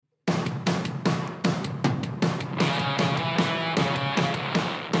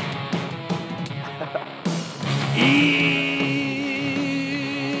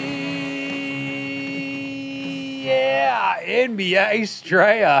Yeah, NBA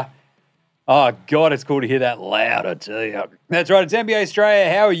Straya. Oh, God, it's cool to hear that loud, I tell you. That's right, it's NBA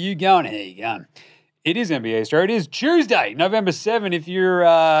Straya. How are you going? How you going? It is NBA Straya. It is Tuesday, November 7. If you're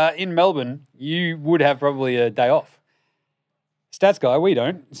in Melbourne, you would have probably a day off. Stats guy, we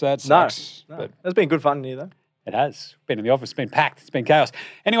don't, so that sucks. No. But It's been good fun here, though. it has. Been in the office, been packed, it's been chaos.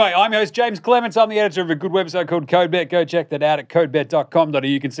 Anyway, I'm your host, James Clements. I'm the editor of a good website called CodeBet. Go check that out at codebet.com.au.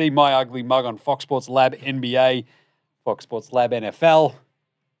 You can see my ugly mug on Fox Sports Lab NBA, Fox Sports Lab NFL,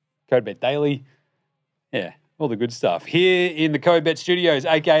 CodeBet Daily. Yeah, all the good stuff. Here in the CodeBet studios,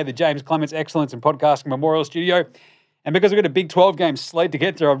 aka the James Clements Excellence and Podcasting Memorial Studio. And because we've got a Big 12 game slate to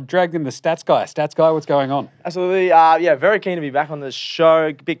get through, I've dragged in the Stats Guy. Stats Guy, what's going on? Absolutely. Very keen to be back on the show.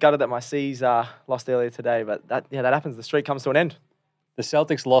 A bit gutted that my C's lost earlier today, but that happens. The streak comes to an end. The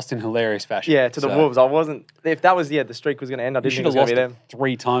Celtics lost in hilarious fashion. Yeah, to the Wolves. I wasn't. If that was the streak was going to end, I didn't think it was going to be them.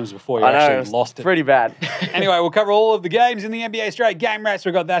 3 times before you I know, actually lost it. Pretty bad. Anyway, we'll cover all of the games in the NBA straight. Game rats,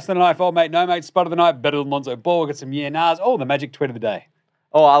 we've got That's the Night, Old Mate, No Mate, Spot of the Night, Better Than Lonzo Ball. We've got some Yeah Nahs. Oh, the Magic Tweet of the Day.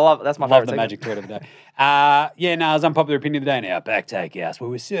 Oh, I love that's my Love favorite. the Magic Tweet of the Day. Yeah Nahs, unpopular opinion of the day now. Back take house where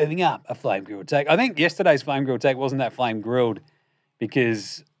we're serving up a flame grilled take. I think yesterday's flame grilled take wasn't that flame grilled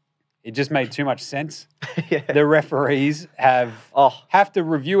because it just made too much sense. Yeah. The referees have to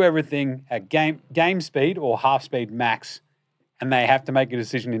review everything at game speed or half speed max, and they have to make a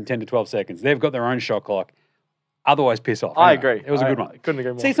decision in 10 to 12 seconds. They've got their own shot clock. Otherwise, piss off. I Anyway, agree. It was a good one. I couldn't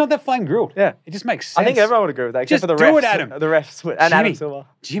agree more. See, it's not that flame grilled. Yeah. It just makes sense. I think everyone would agree with that, except Just for the do refs. it, Adam. The refs and Adam Silver.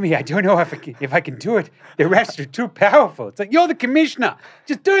 Jimmy, I don't know if I can do it. The refs are too powerful. It's like, you're the commissioner.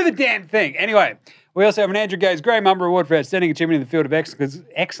 Just do the damn thing. Anyway, we also have an Andrew Gaze Graham Umber Award for Outstanding Achievement in the Field of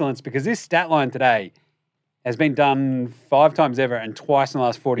Excellence because this stat line today has been done 5 times ever and twice in the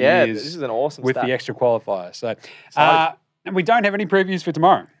last 40 years. This is an awesome with stat. the extra qualifier. So, and we don't have any previews for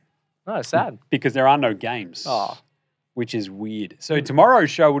tomorrow. No, sad. Because there are no games. Oh. Which is weird. So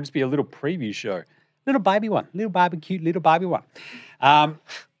tomorrow's show will just be a little preview show. Little baby one. Little barbecue, little baby one. And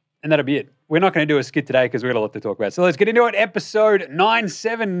that'll be it. We're not going to do a skit today because we've got a lot to talk about. So let's get into it. Episode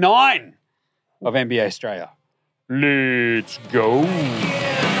 979 of NBA Australia. Let's go.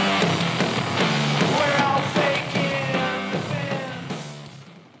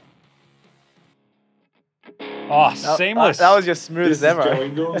 Oh, seamless. That was just smooth as ever. This is Joe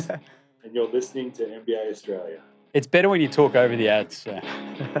Ingles, and you're listening to NBA Australia. It's better when you talk over the ads. So.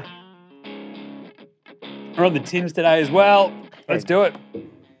 We're on the tins today as well. Let's do it.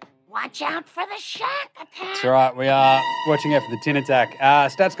 Watch out for the shark attack. That's right. We are watching out for the tin attack.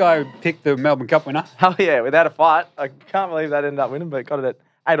 Stats guy picked the Melbourne Cup winner. Oh, yeah, without a fight. I can't believe that ended up winning, but got it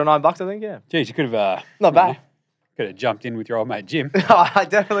at $8 or $9, I think, yeah. Geez, you could have... Not bad. Could have jumped in with your old mate Jim. I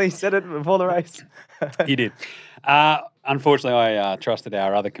definitely said it before the race. You did. Unfortunately, I trusted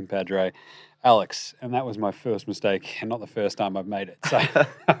our other compadre, Alex, and that was my first mistake and not the first time I've made it. So,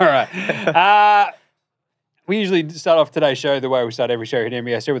 all right. We usually start off today's show the way we start every show at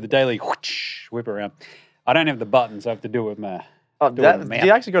NBA Show with the daily whoosh, whip around. I don't have the buttons, so I have to do it with my mouth.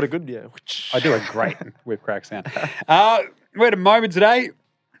 You actually got a good, yeah. I do a great whip crack sound. We had a moment today.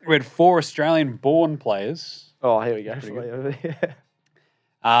 We had 4 Australian-born players. Oh, here we go.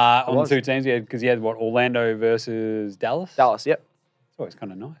 On the 2 teams, because you had Orlando versus Dallas? Dallas, yep. It's always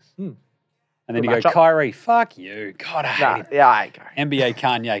kind of nice. Hmm. And then Good you go, matchup. Kyrie, fuck you. God, I hate him. Yeah, I go. NBA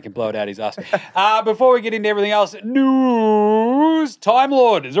Kanye can blow it out his ass. Before we get into everything else, news. Time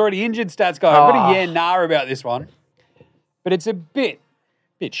Lord is already injured, stats guy. I've got a yeah nah about this one. But it's a bit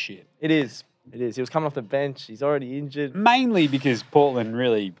shit. It is. He was coming off the bench. He's already injured. Mainly because Portland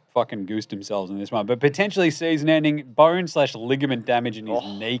really fucking goosed themselves in this one. But potentially season-ending bone/ligament damage in his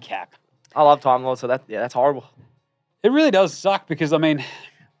kneecap. I love Time Lord, so that's horrible. It really does suck because, I mean,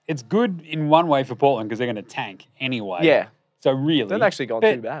 it's good in one way for Portland because they're going to tank anyway. Yeah. So really. They've actually gone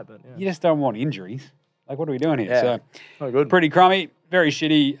too bad, but yeah. You just don't want injuries. Like, what are we doing here? Yeah. So, not good. Pretty crummy, very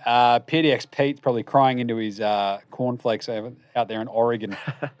shitty. PDX Pete's probably crying into his cornflakes out there in Oregon.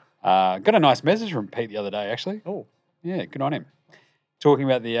 Got a nice message from Pete the other day, actually. Oh. Yeah, good on him. Talking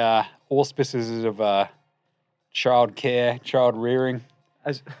about the auspices of child care, child rearing.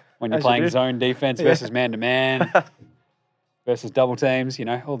 When you're playing zone defense versus man-to-man. Versus double teams,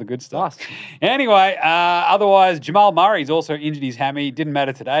 all the good stuff. Nice. Anyway, otherwise, Jamal Murray's also injured his hammy. Didn't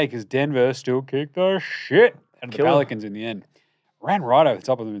matter today because Denver still kicked the shit out of the Pelicans in the end. Ran right over the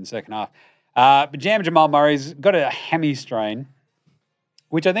top of them in the second half. But Jamal Murray's got a hammy strain,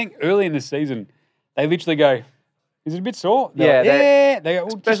 which I think early in the season, they literally go, is it a bit sore? They go,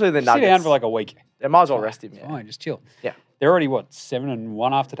 especially the Nuggets. Nuggets. Sit down for like a week. They might as well rest him. Fine, just chill. Yeah. They're already,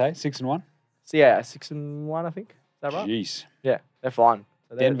 7-1 after today? 6-1? So yeah, 6-1, I think. Is that right? Jeez. Yeah, they're fine.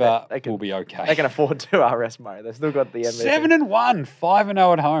 So Denver they can, will be okay. They can afford to rest Murray. They've still got the MVP. 7-1,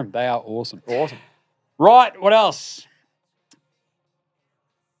 5-0 at home. They are awesome. Awesome. Right, what else?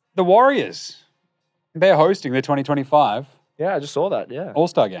 The Warriors. They're hosting the 2025 Yeah, I just saw that. Yeah.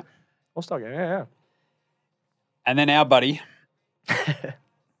 All-Star game. All-Star game. Yeah, And then our buddy,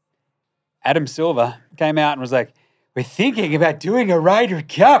 Adam Silver, came out and was like, we're thinking about doing a Ryder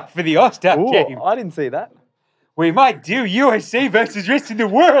Cup for the All-Star game. Ooh, I didn't see that. We might do USA versus rest of the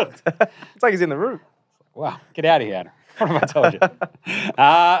world. It's like he's in the room. Wow, get out of here, Adam. What have I told you?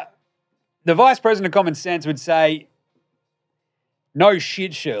 The Vice President of Common Sense would say, no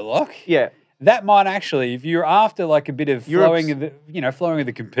shit, Sherlock. Yeah. That might actually, if you're after like a bit of Europe's- flowing of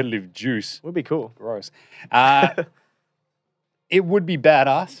the competitive juice, Would be cool. gross. It would be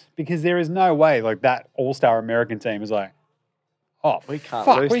badass because there is no way like that all-star American team is like, oh, We can't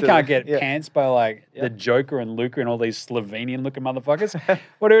fuck, lose we to can't them. get Yeah. pants by like Yeah. the Joker and Luca and all these Slovenian-looking motherfuckers.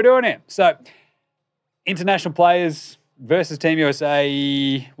 What are we doing here? So, international players versus Team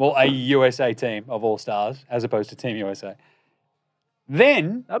USA, well, a USA team of all-stars as opposed to Team USA.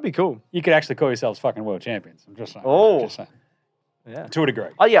 Then That'd be cool. you could actually call yourselves fucking world champions. I'm just saying. Oh. Just saying. Yeah. To a degree.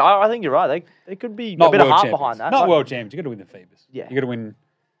 Oh yeah, I think you're right. They could be Not a bit of world heart champions. behind that. Not Like, world champions. You got to win the Phoebus. Yeah. You got to win.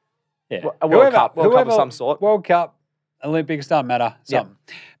 Yeah. A World Cup of some sort. World Cup, Olympics, doesn't matter. Yeah. Something.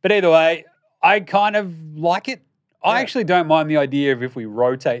 But either way, I kind of like it. I Yeah. actually don't mind the idea of if we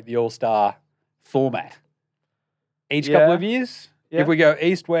rotate the All-Star format each couple Yeah. of years. Yeah. If we go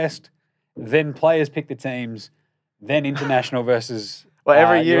East-West, then players pick the teams, then international versus. Well,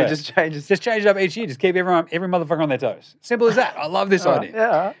 every year it US. just changes. Just change it up each year. Just keep every motherfucker on their toes. Simple as that. I love this idea.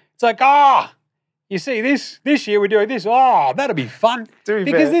 Yeah. It's like, you see this year we're doing this. Oh, that'll be fun. To be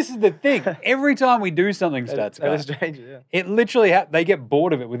Because fair. this is the thing. Every time we do something, stats That is guys, strange. Yeah. it literally they get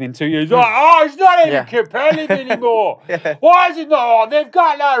bored of it within 2 years. Like, oh, it's not even Yeah. competitive anymore. Yeah. Why is it not? Oh, they've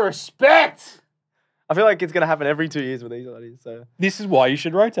got no respect. I feel like it's gonna happen every 2 years with these ideas. So This is why you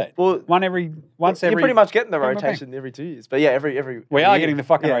should rotate. well, Once you're every. pretty much getting the every month. rotation every 2 years. But yeah, every We every are year. getting the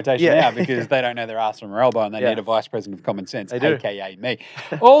fucking Yeah. rotation Yeah. now because they don't know their ass from their elbow and they Yeah. need a vice president of common sense, They do. aka me.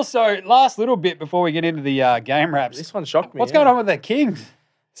 Also, last little bit before we get into the game wraps. This one shocked me. What's yeah. going on with the Kings?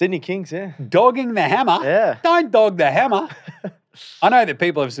 Sydney Kings? Yeah. Dogging the hammer. Yeah. Don't dog the hammer. I know that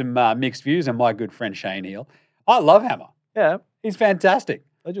people have some mixed views on my good friend Shane Hill. I love Hammer. Yeah. He's fantastic.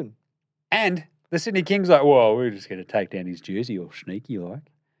 Legend. And the Sydney Kings are like, whoa, we're just going to take down his jersey all sneaky like.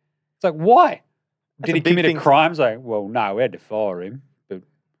 It's like, why? That's Did a he big commit a thing. crime? It's like, well, no, we had to fire him, but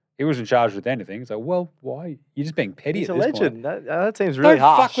he wasn't charged with anything. It's like, well, why? You're just being petty He's a at this legend. point. That seems really Don't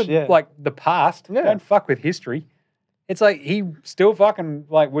harsh. fuck with yeah. like the past. Yeah. Don't fuck with history. It's like he still fucking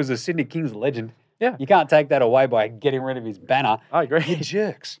like was a Sydney Kings legend. Yeah. You can't take that away by getting rid of his banner. I agree. You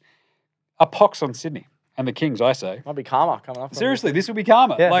jerks. A pox on Sydney and the Kings, I say. Might be karma coming up. Seriously, this will be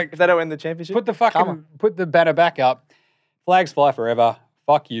karma. Yeah. Like, if they don't win the championship, put the karma. put the banner back up. Flags fly forever.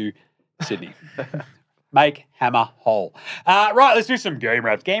 Fuck you, Sydney. Make Hammer whole. Right, let's do some game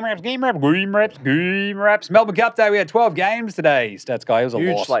wraps. Game wraps. Melbourne Cup Day, we had 12 games today. Stats guy, it was a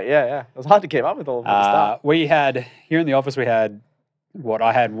Huge loss. slate. Yeah. It was hard to keep up with all of them at the start. We had, here in the office, we had,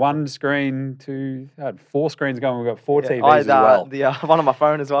 I had one screen, I had 4 screens going. We've got 4 TVs I as had well. the one on my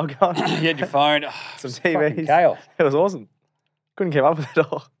phone as well going. You had your phone. Oh, Some it's fucking TVs. chaos. It was awesome. Couldn't keep up with it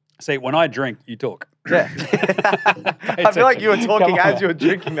all. See, when I drink, you talk. Yeah. I feel like you were talking Come on. as you were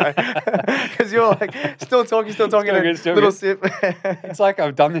drinking though. Because you were like still talking, Still and good. little sip. It's like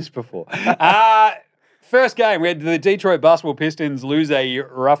I've done this before. First game, we had the Detroit Basketball Pistons lose a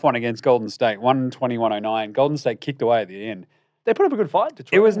rough one against Golden State, 120-109. Golden State kicked away at the end. They put up a good fight,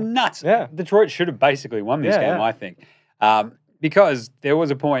 Detroit. It was nuts. Yeah. Detroit should have basically won this Yeah, game, yeah. I think. Because there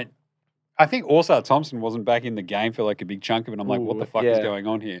was a point, I think Orsar Thompson wasn't back in the game for like a big chunk of it. I'm like, what the Ooh, fuck is yeah. going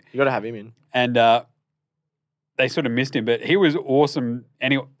on here? You got to have him in. And they sort of missed him, but he was awesome.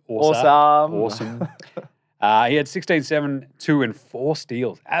 Anyway, Awesome. He had 16, 7, 2, and 4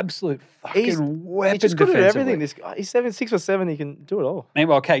 steals. Absolute fucking weapon He's just good at defensively. everything. This guy, he's 6'7". He can do it all.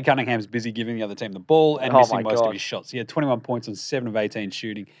 Meanwhile, Kate Cunningham's busy giving the other team the ball and Oh missing my most of God. his shots. He had 21 points on 7 of 18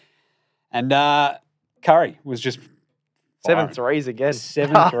 shooting. And Curry was just 7 firing. threes again.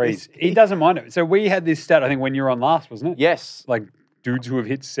 7 threes. He doesn't mind it. So we had this stat, I think, when you were on last, wasn't it? Yes. Like dudes who have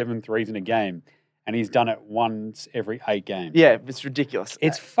hit 7 threes in a game, and he's done it once every 8 games. Yeah, it's ridiculous.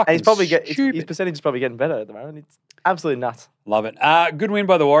 It's And fucking he's probably stupid. his percentage is probably getting better at the moment. It's absolutely nuts. Love it. Good win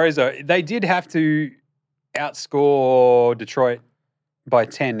by the Warriors, though. They did have to outscore Detroit by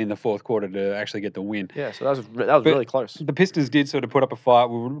 10 in the fourth quarter to actually get the win. Yeah, so that was really close. The Pistons did sort of put up a fight.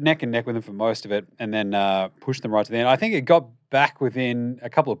 We were neck and neck with them for most of it and then pushed them right to the end. I think it got back within a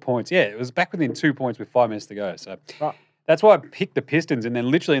couple of points. Yeah, it was back within 2 points with 5 minutes to go. So that's why I picked the Pistons. And then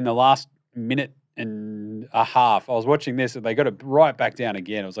literally in the last minute and a half, I was watching this and they got it right back down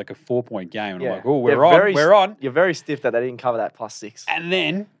again. It was like a 4-point game. And I'm like, oh, we're on. You're very stiff that they didn't cover that +6. And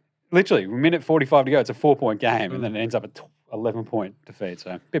then literally, minute 45 to go, it's a 4-point game. And then it ends up at 11-point defeat.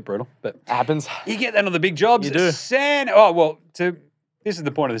 So a bit brutal, but it happens. You get that on the big jobs. You do. This is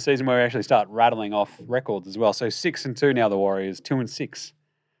the point of the season where we actually start rattling off records as well. So 6-2 now, the Warriors, 2-6,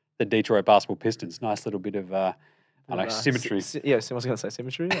 the Detroit basketball Pistons. Nice little bit of symmetry. I was going to say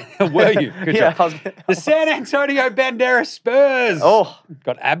symmetry. Yeah. Were you? Good job. The San Antonio Banderas Spurs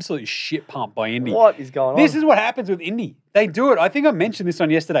got absolutely shit pumped by Indy. What is going on? This is what happens with Indy. They do it. I think I mentioned this on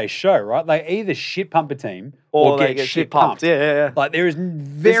yesterday's show, right? They either shit pump a team or they get shit pumped. Yeah. Like there is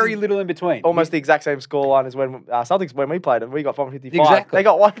very little in between. Almost the exact same scoreline as when Celtics when we played them. We got 155. Exactly. They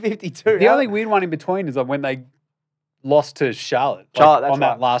got 152. The only weird one in between is like when they lost to Charlotte.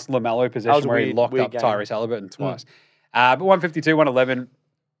 That last LaMelo possession where he locked up Tyrese Halliburton twice. But 152, 111.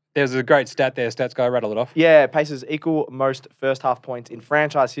 There's a great stat there. Stats guy, rattle it off. Yeah, Pacers equal most first half points in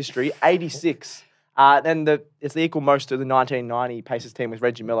franchise history, 86. Then it's the equal most to the 1990 Pacers team with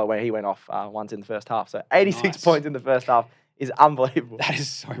Reggie Miller, where he went off once in the first half. So 86 points in the first half is unbelievable. That is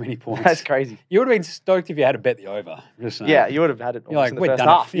so many points. That's crazy. You would have been stoked if you had to bet the over. Yeah, you would have had it You're like, in the we're first done.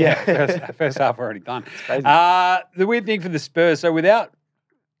 half. Yeah, first half already done. It's crazy. The weird thing for the Spurs, so without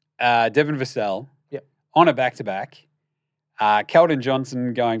Devin Vassell on a back-to-back, Keldon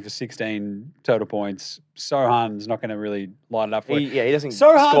Johnson going for 16 total points. Sohan's not going to really light it up for you. He doesn't.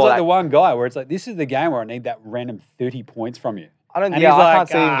 Sohan's like the one guy where it's like, this is the game where I need that random 30 points from you. I can't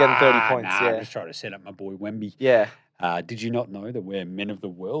see him getting 30 points. I'm just trying to set up my boy Wemby. Yeah. Did you not know that we're men of the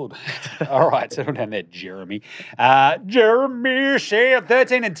world? All right, settle down there, Jeremy. Jeremy Shea,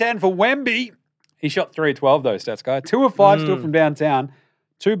 13 and 10 for Wemby. He shot 3 of 12, though, stats guy. 2 of 5 still from downtown.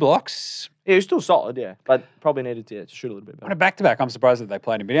 2 blocks. Yeah, he's still solid, but probably needed to shoot a little bit better. On a back-to-back, I'm surprised that they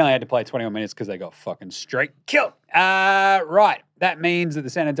played him, but he only had to play 21 minutes because they got fucking straight killed. Right, that means that the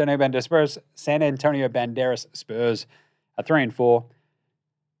San Antonio Banderas Spurs are 3 and 4.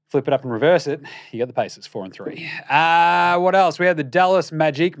 Flip it up and reverse it. You got the Pacers 4 and 3. What else? We had the Dallas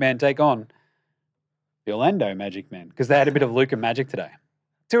Magic Men take on the Orlando Magic Men because they had a bit of Luka magic today.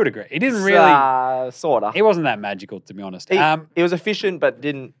 To a degree, he didn't really. Sorta. He wasn't that magical, to be honest. He was efficient, but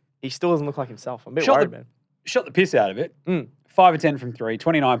didn't. He still doesn't look like himself. I'm a bit worried, man. Shot the piss out of it. 5 of 10 from 3,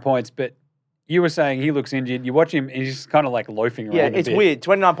 29 points. But you were saying he looks injured. You watch him, and he's just kind of like loafing around. Yeah, it's weird.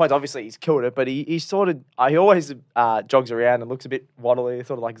 29 points. Obviously, he's killed it, but he sort of he always jogs around and looks a bit waddly,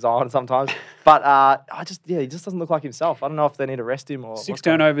 sort of like Zion sometimes. But he just doesn't look like himself. I don't know if they need to rest him or 6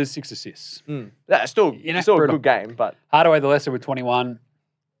 turnovers, 6 assists. Yeah, still a good game. But Hardaway the lesser with 21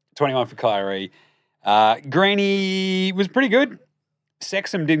 for Kyrie. Greeny was pretty good.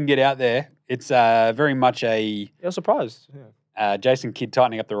 Sexton didn't get out there. It's very much a... I was surprised. Yeah. Jason Kidd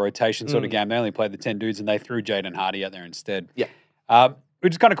tightening up the rotation sort of game. They only played the 10 dudes and they threw Jaden Hardy out there instead. Yeah.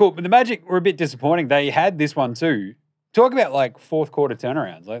 Which is kind of cool. But the Magic were a bit disappointing. They had this one too. Talk about like fourth quarter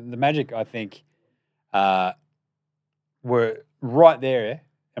turnarounds. Like the Magic, I think, were right there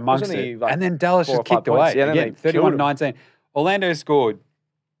amongst it. Like and then Dallas just kicked away. Yeah, again, 31-19. Orlando scored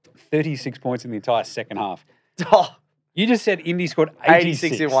 36 points in the entire second half. You just said Indy scored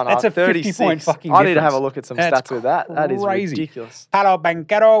 86 in one half. That's a 50-point fucking difference. I need to have a look at some stats with that. That is ridiculous. Paulo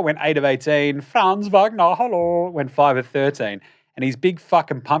Banchero went 8 of 18. Franz Wagner, went 5 of 13. And his big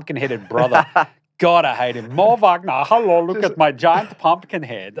fucking pumpkin-headed brother, God, I hate him. Mo Wagner, look at my giant pumpkin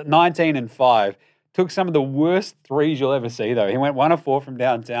head. 19 and 5. Took some of the worst threes you'll ever see, though. He went 1 of 4 from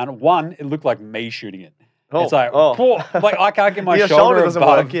downtown. One, it looked like me shooting it. It's like, like I can't get my shoulder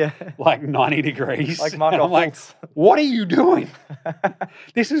above like 90 degrees. Like Marco Fultz. What are you doing?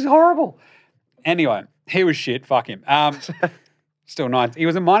 This is horrible. Anyway, he was shit. Fuck him. Still 9. He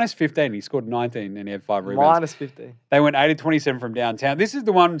was a minus 15. He scored 19 and he had 5 rebounds. Minus 15. They went 8 of 27 from downtown. This is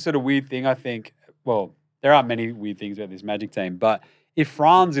the one sort of weird thing I think. Well, there aren't many weird things about this Magic team, but if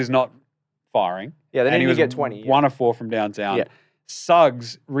Franz is not firing, then he was get 20. 1 of 4 from downtown. Yeah.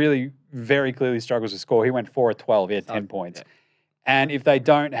 Suggs really very clearly struggles to score. He went 4 of 12. He had 10 points. Yeah. And if they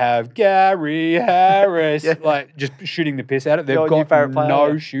don't have Gary Harris, like just shooting the piss out of it, they've got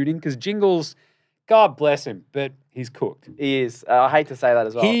no shooting because Jingles, God bless him, but he's cooked. He is. I hate to say that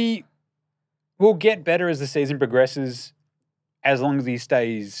as well. He will get better as the season progresses as long as he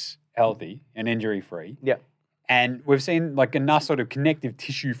stays healthy and injury-free. Yeah. And we've seen like enough sort of connective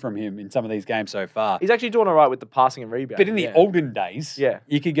tissue from him in some of these games so far. He's actually doing all right with the passing and rebounding. But in the olden days,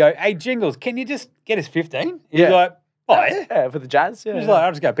 you could go, hey, Jingles, can you just get us 15? He's like, oh, yeah. Yeah, for the Jazz. Yeah. He's like,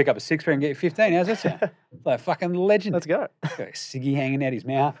 I'll just go pick up a 6 and get you 15. How's that sound? Like, fucking legend. Let's go. Got a ciggy hanging out his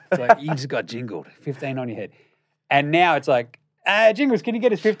mouth. It's like, you just got jingled. 15 on your head. And now it's like, Jingles, can you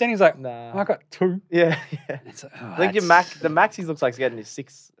get us 15? He's like, nah. I got 2. Yeah. It's like, I think the Maxi looks like he's getting his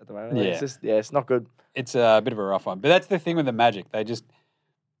 6 at the moment. Like, Yeah. It's just, it's not good. It's a bit of a rough one. But that's the thing with the Magic.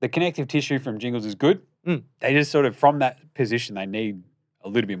 The connective tissue from Jingles is good. They just sort of, from that position, they need a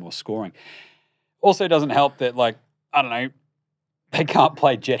little bit more scoring. Also doesn't help that, like, I don't know, they can't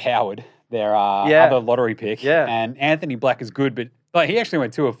play Jet Howard, their other lottery pick. Yeah. And Anthony Black is good, but like, he actually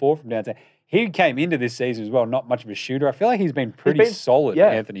went 2 or 4 from downtown. He came into this season as well, not much of a shooter. I feel like he's been pretty solid,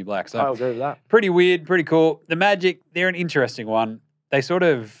 Anthony Black. So I agree with that. pretty weird, pretty cool. The Magic, they're an interesting one. They sort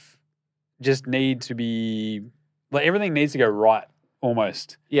of just need to be, like, everything needs to go right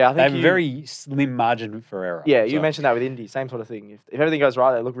almost. Yeah, I think they have a very slim margin for error. Yeah, you mentioned that with Indy, same sort of thing. If everything goes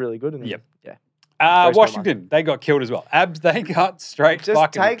right, they look really good. And then, Washington, they got killed as well. Abs, they got straight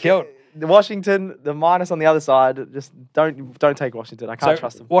fucking killed. The Washington, the minus on the other side, just don't take Washington. I can't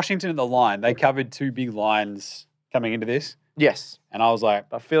trust them. Washington at the line, they covered 2 big lines coming into this. Yes. And I was like,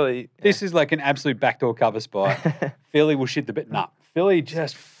 but Philly, this is like an absolute backdoor cover spot. Philly will shit the bit. Nah, Philly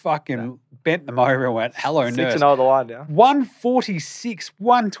just fucking bent them over and went, hello, nurse. 6-0 the line now. 146,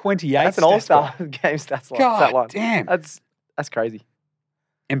 128. That's an all-star game stats line. God line. damn. That's crazy.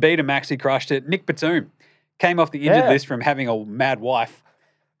 Embiid and Maxey crushed it. Nick Batum came off the injured list from having a mad wife.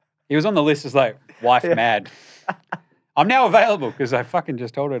 He was on the list as like, wife mad. I'm now available because I fucking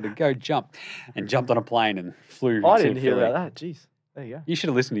just told her to go jump and jumped on a plane and flew. I didn't hear about that. Jeez. There you go. You should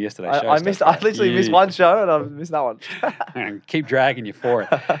have listened to yesterday's show. I literally missed one show and I missed that one. And keep dragging you for it.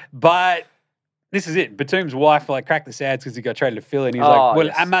 But this is it. Batum's wife like cracked the sads because he got traded to Philly and he's like, well,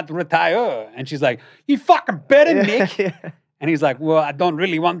 I'm at retire. And she's like, you fucking better, Nick. And he's like, well, I don't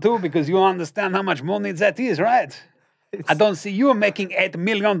really want to because you understand how much money that is, right? I don't see you making $8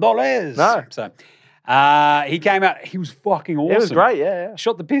 million. No. So he came out. He was fucking awesome. It was great, yeah.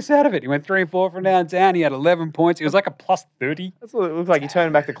 Shot the piss out of it. He went 3 and 4 from downtown. He had 11 points. It was like a plus 30. That's what it looked like. He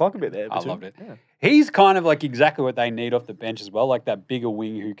turned back the clock a bit there. I loved it. Yeah. He's kind of like exactly what they need off the bench as well, like that bigger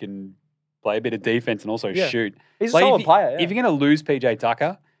wing who can play a bit of defense and also shoot. He's a solid player. If you're going to lose PJ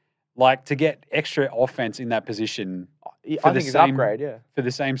Tucker, like to get extra offense in that position, I think it's an upgrade, for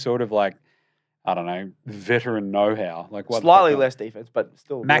the same sort of like, I don't know, veteran know-how. Like what slightly less defense, but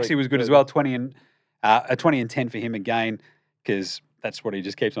still. Maxey was good as well. 20 and 10 for him again because that's what he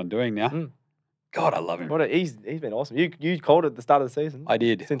just keeps on doing now. God, I love him. He's been awesome. You called it at the start of the season. I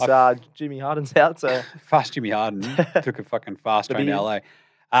did. Since Jimmy Harden's out. So fast Jimmy Harden took a fucking fast train to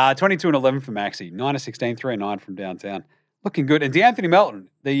LA. 22 and 11 for Maxey. 9 of 16, 3 and 9 from downtown. Looking good. And DeAnthony Melton,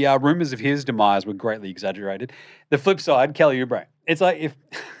 the rumours of his demise were greatly exaggerated. The flip side, Kelly Oubre. It's like if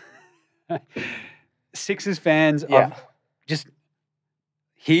Sixers fans just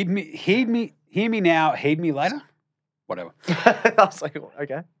heed me now, heed me later. Whatever. I was like,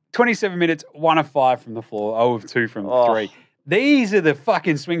 okay. 27 minutes, 1 of 5 from the floor, 0 of 2 from 3. These are the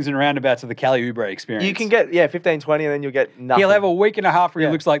fucking swings and roundabouts of the Kelly Oubre experience. You can get, 15, 20, and then you'll get nothing. He'll have a week and a half where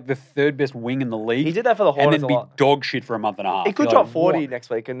he looks like the 3rd best wing in the league. He did that for the Hornets and then be dog shit for a month and a half. He could drop 40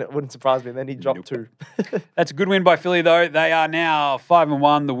 next week, and it wouldn't surprise me. And then he'd drop 2. That's a good win by Philly, though. They are now 5 and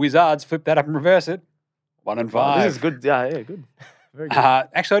 1. The Wizards flip that up and reverse it. 1 and 5. This is good. Yeah, good. Very good.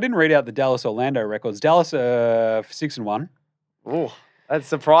 Actually, I didn't read out the Dallas Orlando records. Dallas 6 and 1. Oh, that's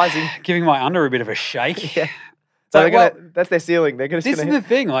surprising. Giving my under a bit of a shake. Yeah. So that's their ceiling. They're going to. This is the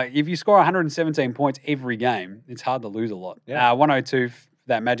thing. Like, if you score 117 points every game, it's hard to lose a lot. Yeah. 102 for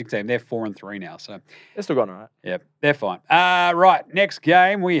that Magic team. They're 4 and 3 now. So they're still going all right. Yep, they're fine. Right. Next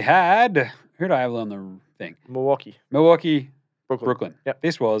game we had. Who did I have on the thing? Milwaukee, Brooklyn. Yep.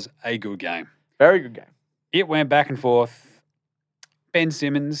 This was a good game. Very good game. It went back and forth. Ben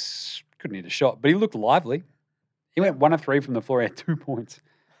Simmons couldn't hit a shot, but he looked lively. He went 1 of 3 from the floor. He had 2 points.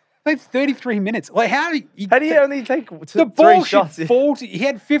 Played 33 minutes. Like, how did he only take the ball shots? He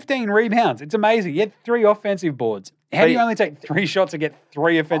had 15 rebounds. It's amazing. He had 3 offensive boards. How do you only take 3 shots to get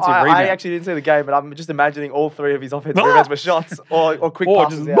 3 offensive rebounds? I actually didn't see the game, but I'm just imagining all 3 of his offensive rebounds were shots or quick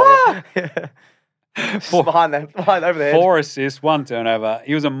passes. Just behind over the head. 4 assists, 1 turnover.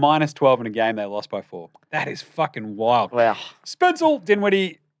 He was a minus 12 in a game. They lost by 4. That is fucking wild. Wow. Spencer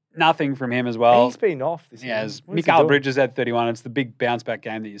Dinwiddie. Nothing from him as well. He's been off this year. Yes, Mikal Bridges had 31. It's the big bounce back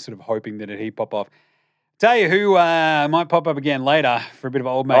game that you're sort of hoping that he'd pop off. Tell you who might pop up again later for a bit of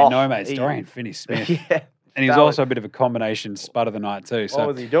old mate, no mate. Dorian Finney-Smith. And he was That also a bit of a combination spud of the night too. What So,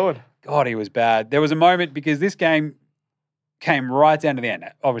 was he doing? God, he was bad. There was a moment because this game came right down to the end.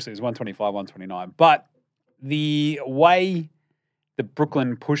 Obviously, it was 125, 129. But the way that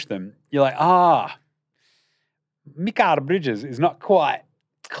Brooklyn pushed them, you're like, Mikal Bridges is not quite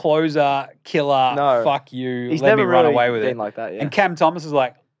closer, killer, No. fuck you, He's let me never run really away with been it. like that, yeah. And Cam Thomas is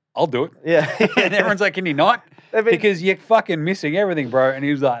like, I'll do it. Yeah. And everyone's like, can you not? They've been- Because you're fucking missing everything, bro. And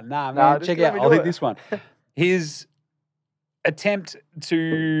he was like, nah, man, just check let out. me I'll do hit it. this one. His attempt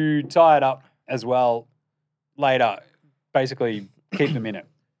to tie it up as well later, basically keep them in it.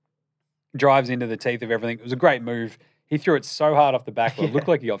 Drives into the teeth of everything. It was a great move. He threw it so hard off the back. It looked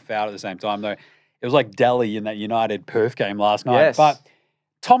like he got fouled at the same time, though. It was like Delhi in that United Perth game last night. Yes. But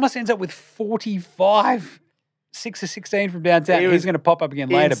Thomas ends up with 45, 6 of 16 from downtown. He's going to pop up again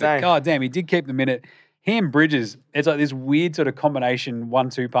later. But insane. God damn, he did keep them in it. He and Bridges, it's like this weird sort of combination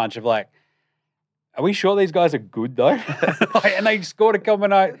 1-2 punch of like, are we sure these guys are good though? And they scored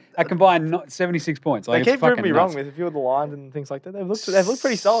a combined 76 points. They Like, it's keep proving fucking me wrong nuts. with a few of the lines and things like that. They've looked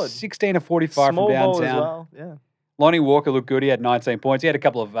pretty solid. 16 of 45 Small from ball downtown. as well. Yeah. Lonnie Walker looked good. He had 19 points. He had a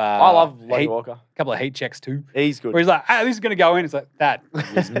couple of I love Lonnie heat, Walker. couple of heat checks too. He's good. Where he's like, this is going to go in. It's like, that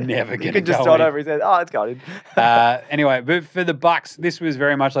was never You going to could just go throw it in. over his head. Oh, it's going in. Anyway, but for the Bucks, this was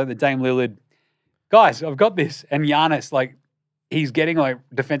very much like the Dame Lillard. Guys, I've got this. And Giannis, like, he's getting like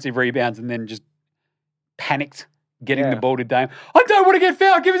defensive rebounds and then just panicked getting the ball to Dame. I don't want to get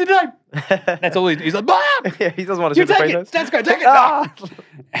fouled. Give it to Dame. That's all he's like, bam! Yeah, he doesn't want to You shoot the take free it. throws. Let's go. Take it. Ah!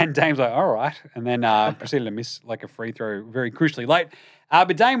 And Dame's like, all right. And then proceeded to miss like a free throw very crucially late.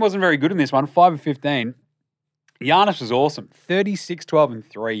 But Dame wasn't very good in this one, 5 of 15. Giannis was awesome, 36, 12, and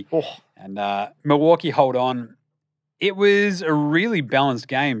 3. Oh. And Milwaukee hold on. It was a really balanced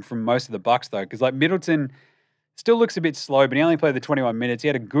game from most of the Bucks, though, because like Middleton still looks a bit slow, but he only played the 21 minutes. He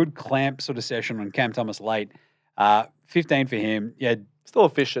had a good clamp sort of session on Cam Thomas late. 15 for him. Yeah, Still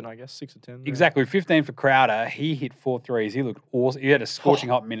efficient, I guess. 6 or 10. exactly. 15 for Crowder. He hit 4 threes. He looked awesome. He had a scorching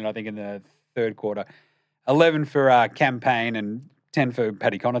hot minute, I think, in the third quarter. 11 for Campaign and 10 for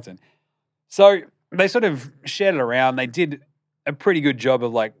Paddy Connaughton. So they sort of shared it around. They did a pretty good job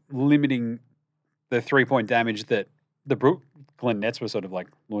of like limiting the 3-point damage that the Brooklyn Nets were sort of like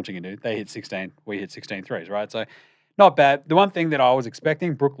launching into. They hit 16. We hit 16 threes, right? So not bad. The one thing that I was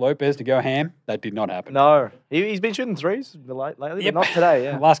expecting, Brook Lopez to go ham, that did not happen. No. He's been shooting threes lately, Yep. but not today,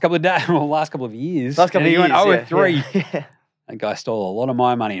 yeah. Last couple of days, well, last couple of years. Last couple and of he years, went 0-3. Yeah. That guy stole a lot of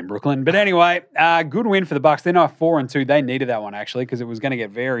my money in Brooklyn. But anyway, good win for the Bucks. They're now 4-2. They needed that one, actually, because it was going to get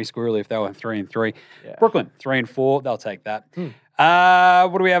very squirrely if they were 3-3. Yeah. Brooklyn, 3-4. They'll take that.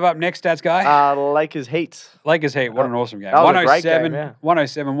 What do we have up next, stats guy? Lakers Heat. Lakers Heat. What an awesome game. That was a great game, yeah.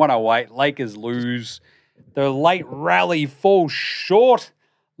 107, 108. Lakers lose. The late rally falls short.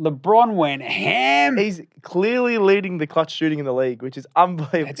 LeBron went ham. He's clearly leading the clutch shooting in the league, which is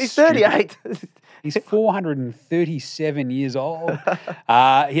unbelievable. That's He's 38. He's 437 years old.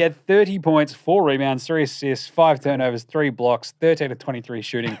 He had 30 points, 4 rebounds, 3 assists, 5 turnovers, 3 blocks, 13 of 23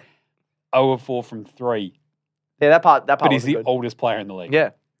 shooting, 0 of 4 from 3. Yeah, that part But he's wasn't the good. oldest player in the league.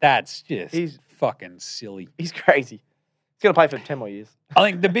 Yeah, That's just He's- fucking silly. he's crazy. He's going to play for 10 more years. I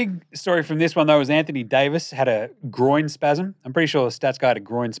think the big story from this one, though, was Anthony Davis had a groin spasm. I'm pretty sure the stats guy had a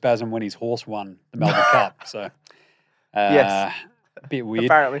groin spasm when his horse won the Melbourne Cup. So, Yes. a bit weird.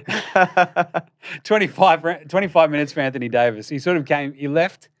 Apparently. 25 minutes for Anthony Davis. He sort of he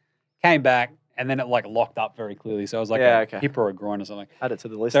left, came back, and then it like locked up very clearly. So it was like Yeah, a okay. hip or a groin or something. Add it to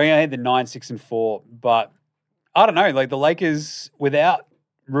the list. So he only had the 9, 6, and 4. But I don't know, like the Lakers without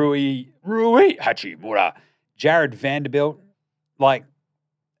Rui Hachimura, Jared Vanderbilt, like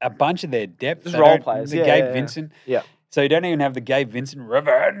a bunch of their depth. Just They role don't- players. The Yeah, Gabe yeah, yeah. Vincent. Yeah. So you don't even have the Gabe Vincent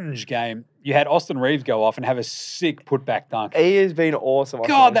revenge game. You had Austin Reeves go off and have a sick putback dunk. He has been awesome.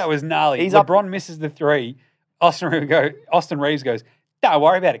 God, that was gnarly. He's up- LeBron misses the 3. Austin Reeves goes, don't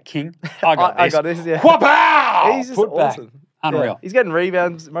worry about it, King. I got this. I got this, yeah. Wha-pow! He's just Putback. awesome. Unreal. Yeah. He's getting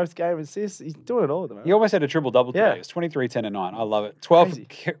rebounds most game, assists. He's doing it all at the moment. He almost had a triple-double today. Yeah. It was 23, 10, and 9. I love it. 12 Crazy.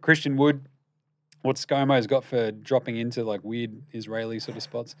 for Christian Wood. What ScoMo's got for dropping into like weird Israeli sort of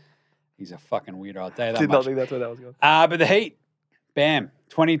spots. He's a fucking weirdo, I'll tell you that Did not much. think that's where that was going. But the Heat, bam,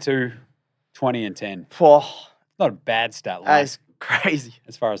 22, 20, and 10. Oh, Not a bad stat line that's crazy.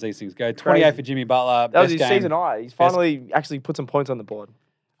 as far as these things go. 28 Crazy. for Jimmy Butler. That was best his game. season high. He's finally actually put some points on the board.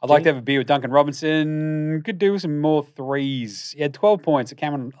 I'd like to have a beer with Duncan Robinson. Could do some more threes. He had 12 points. It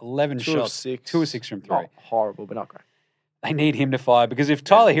came on 11 2 of shots. 6. 2 of 6 from 3. Not horrible, but not great. They need him to fire because if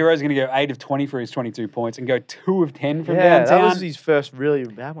Tyler Hero is going to go 8 of 20 for his 22 points and go 2 of 10 from Yeah, downtown, that was his first really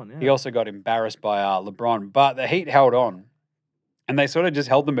bad one. he Yeah. also got embarrassed by LeBron. But the Heat held on, and they sort of just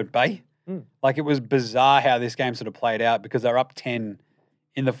held them at bay. Like, it was bizarre how this game sort of played out because they were up 10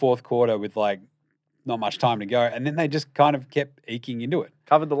 in the fourth quarter with, like, not much time to go. And then they just kind of kept eking into it.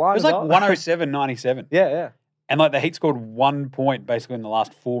 Covered the line. It was like 107-97. Yeah. And, like, the Heat scored 1 point basically in the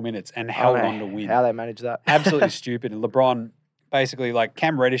last 4 minutes and held on to win. How they managed that. Absolutely stupid. And LeBron basically, like,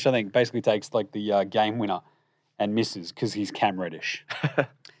 Cam Reddish, I think, basically takes, like, the game winner and misses because he's Cam Reddish.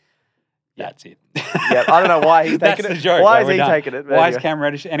 That's it. Yeah, I don't know why he's taking it. That's the joke. Why is he taking it? Why is Cam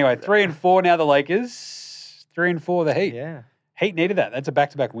Reddish? Anyway, 3-4 now the Lakers. 3-4 the Heat. Yeah. Heat needed that. That's a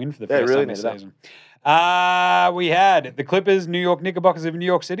back-to-back win for the They first really time this needed season. We had the Clippers, New York Knickerbockers of New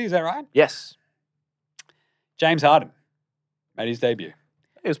York City. Is that right? Yes. James Harden made his debut.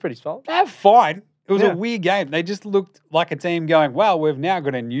 It was pretty solid. Fine. It was Yeah. a weird game. They just looked like a team going, well, we've now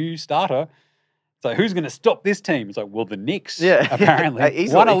got a new starter. So who's going to stop this team? It's like, well, the Knicks, apparently.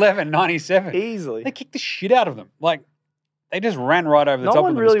 Easily. 111-97. Easily. They kicked the shit out of them. Like, they just ran right over the No top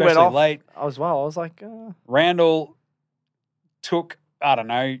one of them, really especially went off late. as well. I was like, Randall took, I don't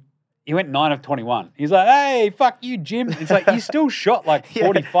know, he went 9 of 21. He's like, hey, fuck you, Jim. It's like, you still shot like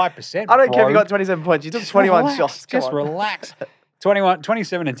 45%. I don't care if you bro. got 27 points. You took 21 relax, shots. Come Just on. relax.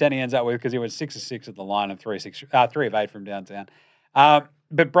 27 and 10 he ends up with because he went 6 of 6 at the line and 3 of 8 from downtown.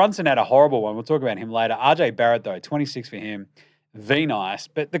 But Brunson had a horrible one. We'll talk about him later. RJ Barrett, though, 26 for him. Nice.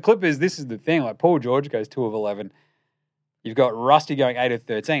 But the Clippers, this is the thing. Like, Paul George goes 2 of 11. You've got Rusty going 8 of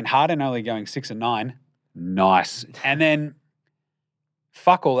 13. Harden only going 6 of 9. Nice. And then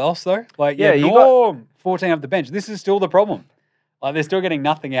fuck all else, though. Like, Yeah, yeah, you Norm, 14 off the bench. This is still the problem. Like, they're still getting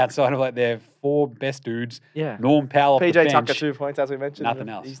nothing outside of, like, their 4 best dudes. Yeah. Norm Powell off the PJ bench. Tucker 2 points, as we mentioned. Nothing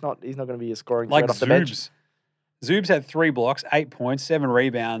else. He's not going to be a scoring Like threat off the bench. Zoob's had 3 blocks, 8 points, 7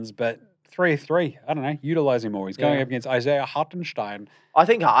 rebounds, but 3 of 3. I don't know. Utilize him more. He's going up against Isaiah Hartenstein. I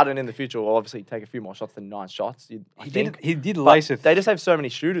think Harden in the future will obviously take a few more shots than 9 shots. He did But lace they just have so many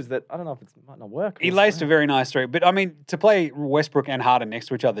shooters that I don't know if it might not work. He laced a very nice 3. But, I mean, to play Westbrook and Harden next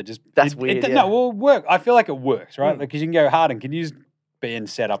to each other, That's weird, No, will work. I feel like it works, right? Because you can go, Harden, can you just be in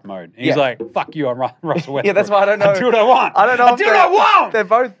setup mode? And he's like, fuck you, I'm Russell Westbrook. Yeah, that's why I don't know. I do what I want. I don't know. I do what I want. They're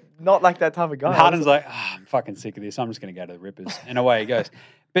both not like that type of guy. And Harden's like, I'm fucking sick of this. I'm just going to go to the Rippers. And away he goes.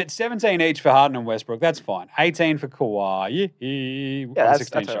 But 17 each for Harden and Westbrook. That's fine. 18 for Kawhi. Yeah,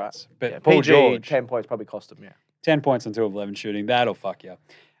 16 that's all shots. right. But Yeah, Paul PG, George, 10 points probably cost him, 10 points on 2 of 11 shooting. That'll fuck you.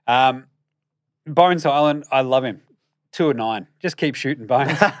 Bones Island, I love him. 2 of 9. Just keep shooting,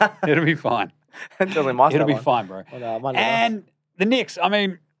 Bones. It'll be fine. Until they must It'll be one. fine, bro. Monday And the Knicks, I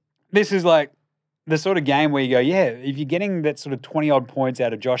mean, this is like the sort of game where you go, yeah, if you're getting that sort of 20-odd points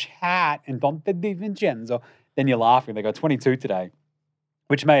out of Josh Hart and Dante DiVincenzo, then you're laughing. They got 22 today,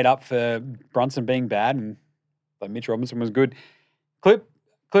 which made up for Brunson being bad and like Mitch Robinson was good.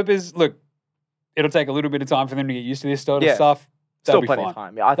 Clippers, look, it'll take a little bit of time for them to get used to this sort of stuff. They'll Still be plenty fine. of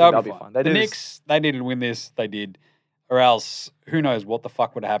time. Yeah, I think they'll be fine. The Knicks, they needed to win this. They did. Or else, who knows what the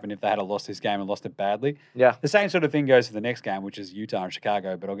fuck would have happened if they had lost this game and lost it badly. Yeah. The same sort of thing goes for the next game, which is Utah and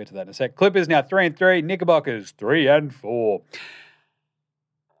Chicago, but I'll get to that in a sec. Clippers now 3-3. Knickerbockers 3-4.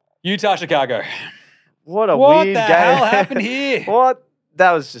 Utah, Chicago. What a What weird the game. hell happened here? What?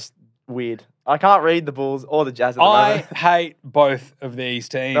 That was just weird. I can't read the Bulls or the Jazz at the I moment. hate both of these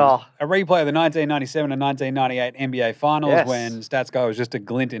teams. Oh. A replay of the 1997 and 1998 NBA Finals Yes. when Stats Guy was just a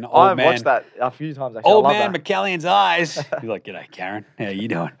glint in old I've man. watched that a few times, actually. Old I love man that. McCallion's eyes. He's like, g'day, Karen. How you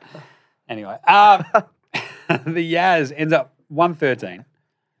doing? Anyway, the Yaz ends up 113.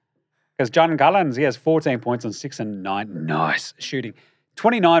 Because John Collins, he has 14 points on 6 and 9. Nice shooting.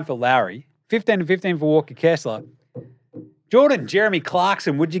 29 for Lowry. 15 and 15 for Walker Kessler. Jordan, Jeremy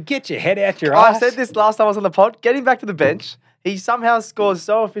Clarkson, would you get your head out your ass? I said this last time I was on the pod. Get him back to the bench. He somehow scores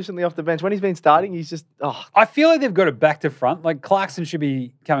so efficiently off the bench. When he's been starting, he's just, I feel like they've got it back to front. Like Clarkson should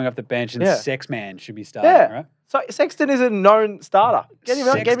be coming off the bench and Yeah. Sexman should be starting, yeah. right? So Sexton is a known starter. Get him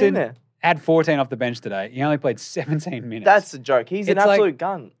out, get him in Sexton there. had 14 off the bench today. He only played 17 minutes. That's a joke. He's an It's like- absolute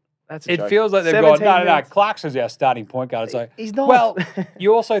gun. That's a It joke. feels like they've gone, 17 no, minutes. Clarkson's our starting point guard. It's like, He's not. well,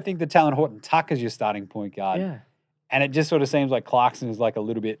 you also think that Talon Horton Tucker's your starting point guard. Yeah. And it just sort of seems like Clarkson is like a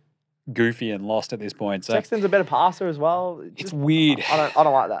little bit goofy and lost at this point. So Sexton's a better passer as well. it's Just- weird. I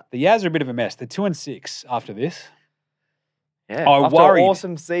don't like that. The Yaz are a bit of a mess. They're 2-6 after this. Yeah. I After worried. an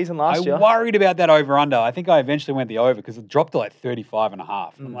awesome season last year. I worried about that over-under. I think I eventually went the over because it dropped to like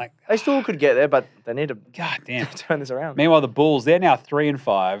 35.5. I'm like, They still could get there, but they need to God damn. turn this around. Meanwhile, the Bulls, they're now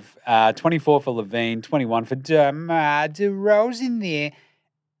 3-5. 24 for Levine, 21 for DeMar DeRozan there.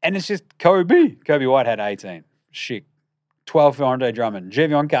 And it's just Kobe. Kobe White had 18. Shit. 12 for Andre Drummond.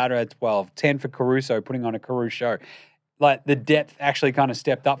 Javion Carter had 12. 10 for Caruso, putting on a Caruso show. Like, the depth actually kind of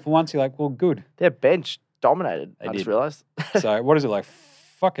stepped up for once. You're like, well, good. Their bench dominated. I did. just realised. So, what is it, like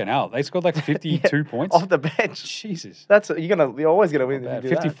Fucking hell. They scored like 52 points. off the bench. Jesus. You're always gonna win if you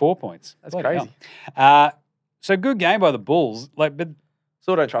do 54 points. That's Bloody crazy. hell. So good game by the Bulls. Like, but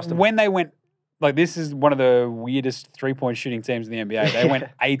Still don't trust them. when they went, like, this is one of the weirdest 3-point shooting teams in the NBA. They went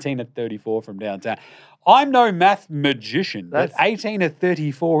 18 of 34 from downtown. I'm no math magician, but 18 of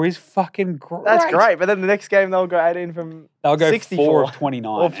 34 is fucking great. That's great. But then the next game they'll go 18 from They'll go 64. 4 of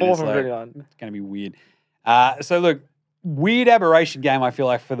 29. Or and 4 it's from like, 29. It's going to be weird. So, look, weird aberration game, I feel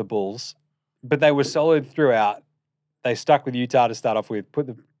like, for the Bulls, but they were solid throughout. They stuck with Utah to start off with, put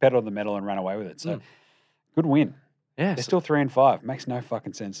the pedal on the metal and ran away with it. So, good win. Yeah. They're still 3-5. Makes no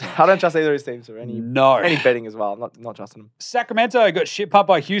fucking sense. to me. I don't trust either of these teams or any betting as well. I'm not trusting them. Sacramento got shit pumped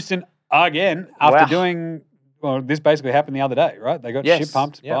by Houston again after Wow. doing, well, this basically happened the other day, right? They got shit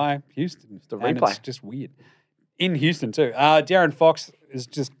pumped by Houston. It's the and replay. it's just weird. In Houston, too. Darren Fox is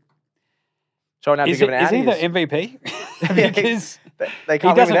just... Showing how Is big of an he out the he is. MVP? Because They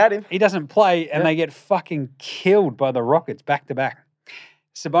can't win without him. he doesn't play, and they get fucking killed by the Rockets back-to-back.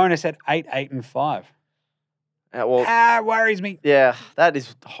 Sabonis had 8, 8, and 5. Worries me. Yeah, that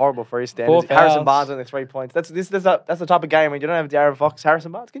is horrible for his standards. 4 Harrison fouls. Barnes only 3 points. That's the type of game when you don't have Darren Fox,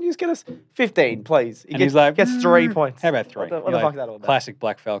 Harrison Barnes. Can you just get us 15, please? And he's like, gets 3 points. How about 3? What the You're fuck is that all about? Classic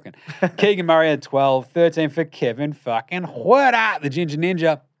Black Falcon. Keegan Murray had 12, 13 for Kevin fucking Huerta, the Ginger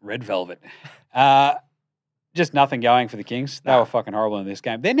Ninja, Red Velvet. Just nothing going for the Kings. They were fucking horrible in this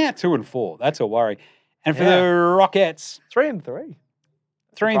game. They're now 2-4. That's a worry. And for the Rockets, 3 and 3.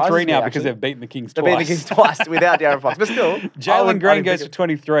 3 and Surprises 3 now me, because actually. they've beaten the Kings They twice. beat the Kings twice without Darren Fox, but still. Jalen Green goes for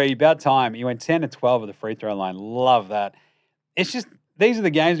 23. About time. He went 10 to 12 at the free throw line. Love that. It's just, these are the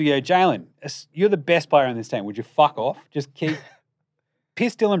games we go, Jalen, you're the best player on this team. Would you fuck off? Just keep,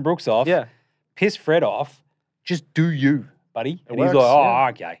 piss Dylan Brooks off. Yeah. Piss Fred off. Just do you, buddy. And he's works,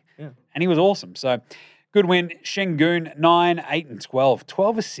 like, okay. Yeah. And he was awesome. So, good win. Şengün, 9, 8, and 12.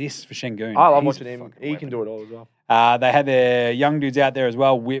 12 assists for Şengün. I love He's watching a him. fucking He weapon. can do it all as well. They had their young dudes out there as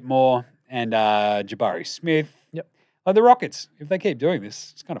well, Whitmore and Jabari Smith. Yep. Like the Rockets, if they keep doing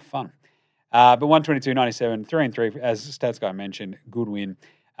this, it's kind of fun. But 122-97, 3 and 3, as Stats Guy mentioned, good win.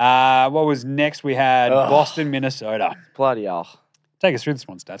 What was next? We had Boston, Minnesota. Bloody hell. Take us through this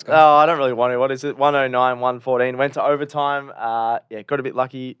one, Stats Guy. Oh, I don't really want to. What is it? 109, 114. Went to overtime. Got a bit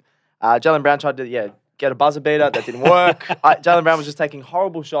lucky. Jaylen Brown tried to, get a buzzer beater. That didn't work. Jaylen Brown was just taking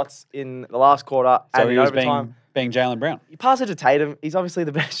horrible shots in the last quarter So and he in was overtime. being Jaylen Brown. You pass it to Tatum. He's obviously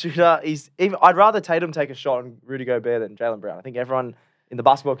the best shooter. I'd rather Tatum take a shot on Rudy Gobert than Jaylen Brown. I think everyone in the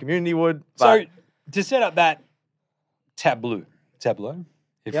basketball community would. So to set up that tableau,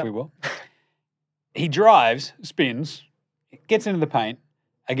 if Yep. we will, he drives, spins, gets into the paint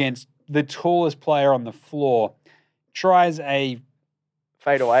against the tallest player on the floor, tries a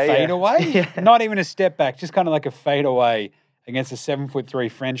fade away. fadeaway, not even a step back, just kind of like a fadeaway against a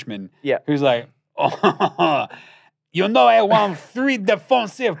 7'3" Frenchman. Yeah. Who's like, oh, you know, I won 3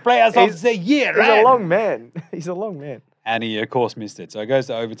 defensive players of the year. He's right? a long man. He's a long man. And he, of course, missed it. So it goes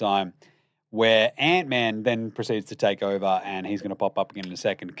to overtime, where Ant-Man then proceeds to take over, and he's going to pop up again in a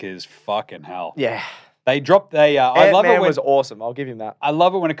second because fucking hell. Yeah. They dropped. I love it Ant-Man when was awesome. I'll give him that. I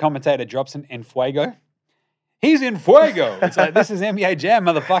love it when a commentator drops an en fuego. He's in fuego. It's like, this is NBA Jam,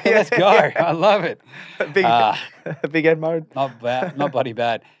 motherfucker. Let's go. I love it. Big head mode. Not bad. Not bloody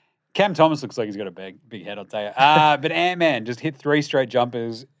bad. Cam Thomas looks like he's got a big head, I'll tell you. But Ant-Man just hit 3 straight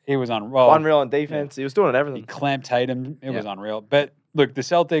jumpers. He was unreal. Unreal on defense. He was doing He everything. clamped Tatum. It was unreal. But look, the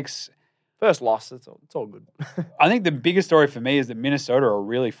Celtics, First loss. It's all good. I think the biggest story for me is that Minnesota are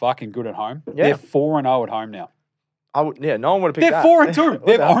really fucking good at home. Yeah. They're 4-0 at home now. No one would have picked They're that. 4-2.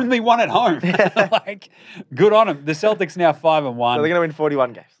 They've only won at home. Like, good on them. The Celtics now 5-1. So they're going to win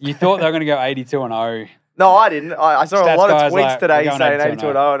 41 games. You thought they were going to go 82-0. No, I didn't. I saw Stats a lot guys of tweets like, today we're going saying 82-0. 82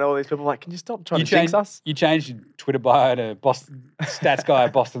 and 0, and all these people were like, can you stop trying to jinx us? You changed your Twitter bio to Boston Stats Guy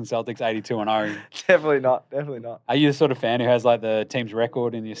Boston Celtics 82-0. Definitely not. Definitely not. Are you the sort of fan who has like the team's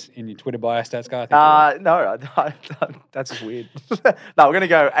record in your Twitter bio, Stats Guy? I think you are. No, that's just weird. No, we're going to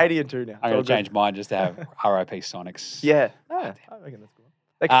go 80 and 2 now. I'm going to change mine just to have RIP Sonics. Yeah. I reckon that's cool.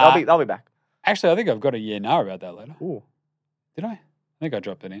 I'll be back. Actually, I think I've got a yeah-no about that later. Ooh. Did I? I think I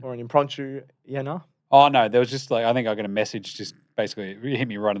dropped it in. Or an impromptu, no. Oh, no, there was just like, I think I got a message just basically, it hit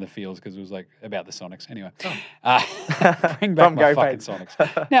me right in the feels because it was like about the Sonics. Anyway, bring back From my Go fucking Pates.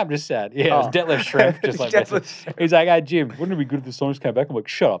 Sonics. No, I'm just sad. Yeah, it was Detlef Schrempf, just like Detlef message. He's like, hey, Jim, wouldn't it be good if the Sonics came back? I'm like,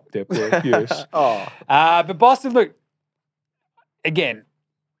 shut up, Detlef. Yes. Oh. But Boston, look, again,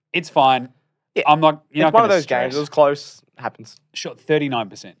 it's fine. Yeah. I'm not, you're It's not one of gonna those stress. games. It was close. Happens. Shot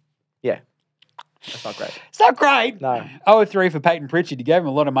 39%. Yeah. That's not great. It's not great. No. 0-3 for Peyton Pritchard. He gave him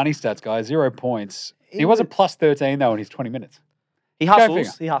a lot of money stats, guys. 0 points. He was a plus 13, though, in his 20 minutes. He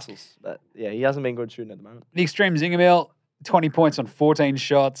hustles. But yeah, he hasn't been good shooting at the moment. The extreme Zingamil, 20 points on 14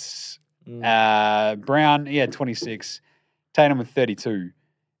 shots. Brown, he had 26. Tatum with 32.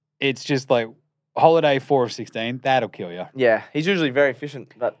 It's just like Holiday 4 of 16. That'll kill you. Yeah, he's usually very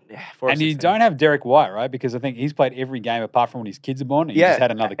efficient. But yeah, 4 of And you 16. don't have Derek White, right? Because I think he's played every game apart from when his kids are born. And he just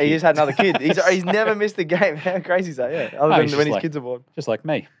had another kid. He just had another kid. He's never missed a game. How crazy is that? Yeah, other than when his kids are born. Just like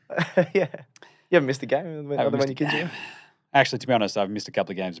me. Yeah. You haven't missed a game other than when your kids are born? Actually, to be honest, I've missed a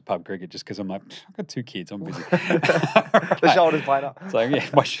couple of games of pub cricket just because I'm like, I've got 2 kids. I'm busy. The shoulders playing up. So, yeah,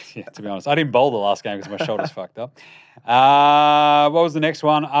 to be honest. I didn't bowl the last game because my shoulder's fucked up. What was the next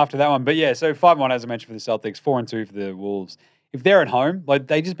one after that one? But yeah, so 5-1, as I mentioned, for the Celtics, 4-2 for the Wolves. If they're at home, like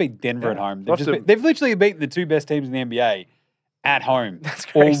they just beat Denver at home. They've literally beaten the 2 best teams in the NBA at home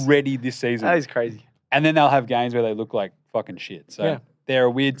already this season. That is crazy. And then they'll have games where they look like fucking shit. So they're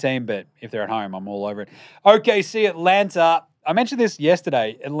a weird team, but if they're at home, I'm all over it. OKC, Atlanta. I mentioned this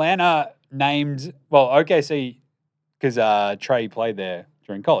yesterday. Atlanta named, OKC, because Trey played there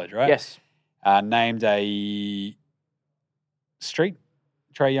during college, right? Yes. Named a street,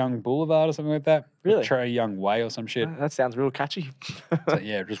 Trey Young Boulevard or something like that. Really? Trey Young Way or some shit. That sounds real catchy. So,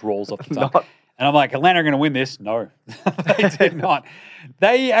 yeah, it just rolls off the tongue. And I'm like, Atlanta are going to win this? No, they did not.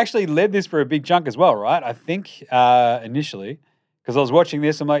 They actually led this for a big chunk as well, right? I think initially, because I was watching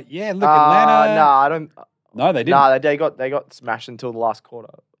this, I'm like, yeah, look, Atlanta. No, I don't. No, they didn't. No, they got smashed until the last quarter.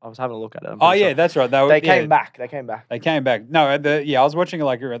 I was having a look at it. Oh, yeah, that's right. They came back. They came back. No, I was watching it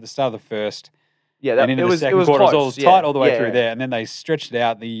like at the start of the first. Yeah, and into the second quarter. It was all tight all the way through there. And then they stretched it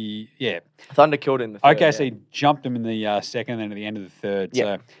out. Thunder killed in the third. OKC jumped them in the second and then at the end of the third.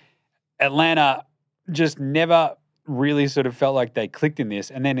 So Atlanta just never really sort of felt like they clicked in this.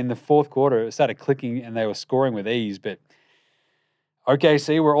 And then in the fourth quarter, it started clicking and they were scoring with ease. But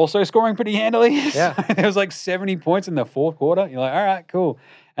OKC were also scoring pretty handily. Yeah. So there was like 70 points in the fourth quarter. You're like, all right, cool.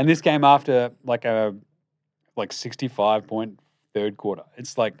 And this came after like a 65-point third quarter.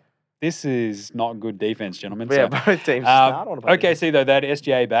 It's like, this is not good defense, gentlemen. Yeah, both teams. OKC, though, they had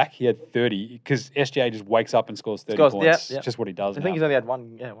SGA back. He had 30 because SGA just wakes up and scores 30 points. It's just what he does I think he's only had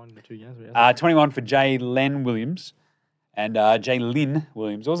one or 2 games. 21 for Jalen Williams and Jalen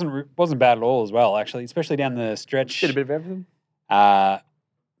Williams. Wasn't bad at all as well, actually, especially down the stretch. Did a bit of everything.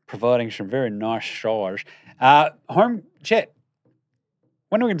 Providing some very nice shots. Home, Chet.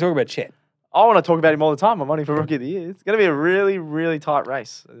 When are we going to talk about Chet? I want to talk about him all the time. I'm running for Rookie of the Year. It's going to be a really, really tight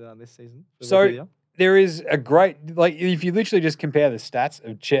race this season. So there is a great, if you literally just compare the stats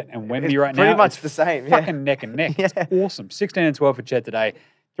of Chet and Wemby right now, pretty much the same. Fucking neck and neck. It's awesome. 16 and 12 for Chet today.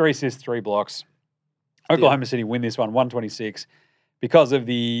 3 assists, 3 blocks. Oklahoma City win this one, 126, because of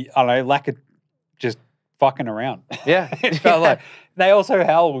the, lack of just fucking around. Yeah. It felt like they also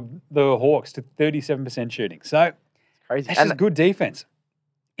held the Hawks to 37% shooting. So crazy. That's just good defense.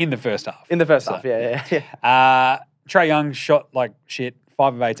 In the first half. Trae Young shot like shit.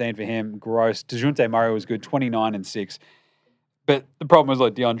 5 of 18 for him. Gross. DeJounte Murray was good. 29 and 6. But the problem was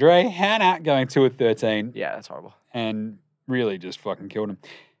like DeAndre Hannah going 2 of 13. Yeah, that's horrible. And really just fucking killed him.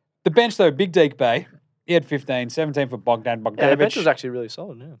 The bench though, Big Deke Bay. He had 15, 17 for Bogdanovich. Yeah, the bench was actually really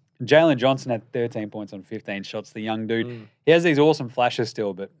solid, yeah. Jalen Johnson had 13 points on 15 shots, the young dude. He has these awesome flashes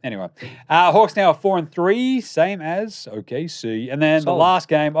still, but anyway. Hawks now are 4-3, same as OKC. And then the last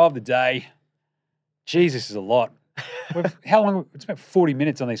game of the day. Jesus, is a lot. How long? It's about 40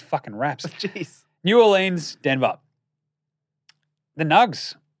 minutes on these fucking wraps. Jeez. New Orleans, Denver. The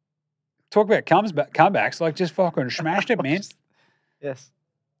Nugs. Talk about comebacks. Like, just fucking smashed it, man. Yes.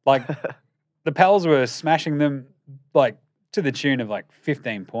 Like, the Pels were smashing them, like, to the tune of, like,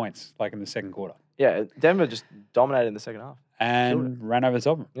 15 points, like, in the second quarter. Yeah, Denver just dominated in the second half. And ran over the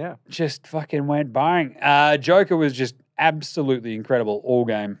top of them. Yeah. Just fucking went buying. Joker was just absolutely incredible all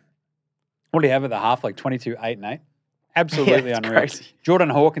game. What do you have at the half? Like 22, 8, and 8? Absolutely unreal. Crazy. Jordan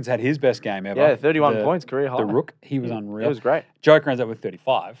Hawkins had his best game ever. Yeah, 31 points, career high. The Rook, he was unreal. It was great. Joker ends up with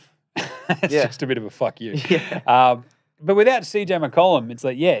 35. It's just a bit of a fuck you. Yeah. But without CJ McCollum, it's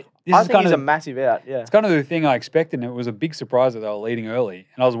like, I think he's a massive out, yeah. It's kind of the thing I expected, and it was a big surprise that they were leading early.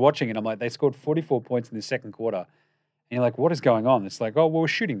 And I was watching it, I'm like, they scored 44 points in the second quarter. And you're like, what is going on? It's like, oh, well, we're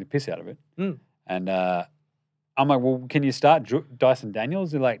shooting the piss out of it. And I'm like, well, can you start Dyson Daniels?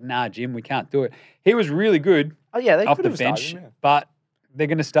 They're like, nah, Jim, we can't do it. He was really good they off could the have bench, started him, but they're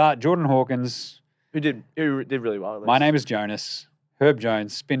going to start Jordan Hawkins. Who did really well. At least. My name is Jonas, Herb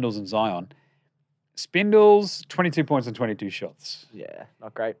Jones, Spindles, and Zion. Spindles, 22 points and 22 shots. Yeah,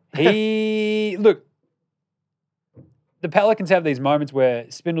 not great. Look, the Pelicans have these moments where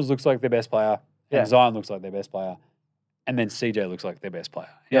Spindles looks like their best player and Zion looks like their best player, and then CJ looks like their best player.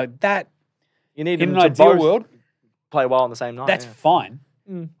 Yeah. Like that, you need in an ideal world, play well on the same night. That's fine,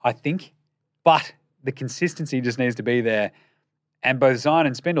 I think. But the consistency just needs to be there. And both Zion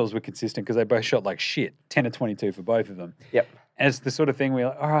and Spindles were consistent because they both shot like shit, 10 of 22 for both of them. Yep. And it's the sort of thing where you're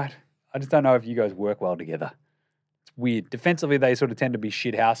like, all right, I just don't know if you guys work well together. It's weird. Defensively, they sort of tend to be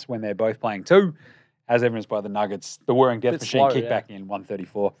shithouse when they're both playing two, as evidenced by the Nuggets. The Whirring Death Machine kicked back in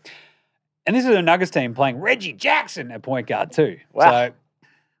 134. And this is a Nuggets team playing Reggie Jackson at point guard too. Wow. So,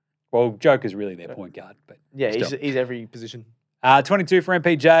 well, Joker's really their point guard. But Yeah, still. he's every position. 22 for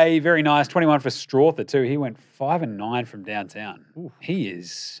MPJ, very nice. 21 for Strawther too. He went 5 and 9 from downtown. Ooh. He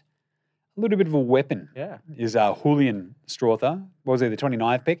is a little bit of a weapon. Yeah. Is Julian Strawther. What was he, the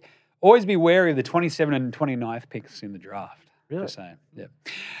 29th pick? Always be wary of the 27 and 29th picks in the draft. Really? Just saying. Yeah.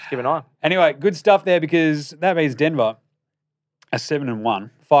 Just keep an eye. Anyway, good stuff there because that means Denver are 7 and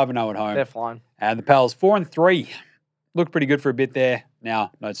 1, 5 and 0 at home. They're flying. And the Pels 4 and 3. Looked pretty good for a bit there.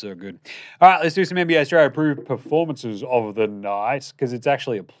 Now, not so good. All right, let's do some NBA Australia approved performances of the night because it's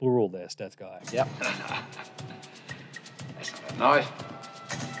actually a plural there, Stats Guy. Yep. That's not a knife.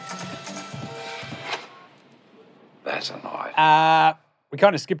 That's a knife. We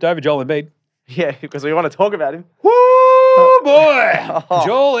kind of skipped over Joel Embiid. Yeah, because we want to talk about him. Woo, boy!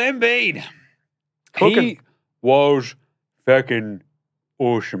 Joel Embiid. Cooking. He was fucking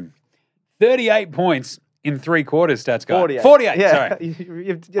awesome. 38 points in 3 quarters, Stats Guy. 48. Yeah, sorry.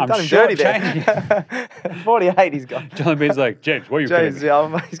 You've I'm done him dirty there. shortganging. 48 he's got. Joel Embiid's like, James, what are you James,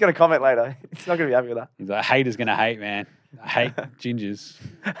 kidding me? he's going to comment later. He's not going to be happy with that. He's like, haters going to hate, man. I hate gingers.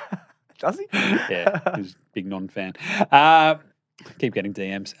 Does he? Yeah, he's a big non-fan. Keep getting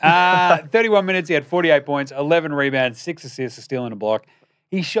DMs. 31 minutes, he had 48 points, 11 rebounds, 6 assists, a steal and a block.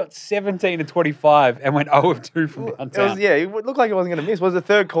 He shot 17 of 25 and went 0 of 2 from downtown. It looked like he wasn't going to miss. Was it the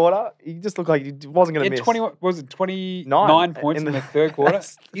third quarter? He just looked like he wasn't going to miss. 29 points in the third quarter?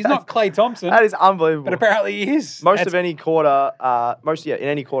 He's not Klay Thompson. That is unbelievable. But apparently he is. Most of any quarter, in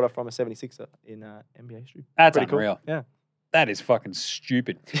any quarter from a 76er in NBA history. That's Pretty unreal. Cool. Yeah. That is fucking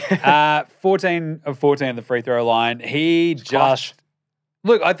stupid. 14 of 14 at the free throw line. He just...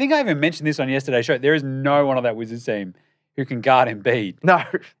 Look, I think I even mentioned this on yesterday's show. There is no one on that Wizards team who can guard Embiid. No.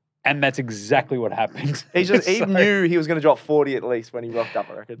 And that's exactly what happened. He knew he was going to drop 40 at least when he rocked up,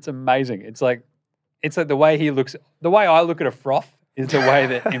 I reckon. It's amazing. It's like the way he looks... The way I look at a froth is the way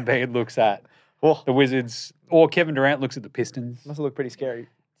that Embiid looks at the Wizards, or Kevin Durant looks at the Pistons. Must have looked pretty scary.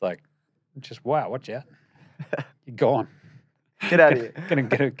 It's like, just, wow, watch out. You're gone. Get out of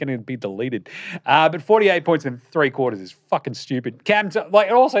here. Gonna be deleted. But 48 points in 3 quarters is fucking stupid.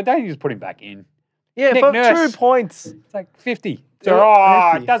 Also, don't you just put him back in? Yeah, Nick for Nurse. 2 points. It's like 50.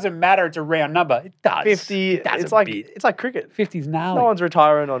 Yeah, 50. It doesn't matter. It's a round number. It does. 50. It does It's a like bit. it's like cricket. 50's gnarly. No one's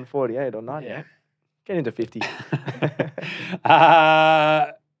retiring on 48 or 90. Yeah. Get into 50.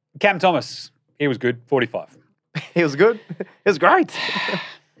 Cam Thomas, he was good. 45. He was good. It was great.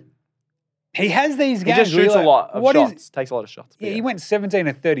 He has these He games. just shoots where a lot of what shots. is- Takes a lot of shots. Yeah, he went 17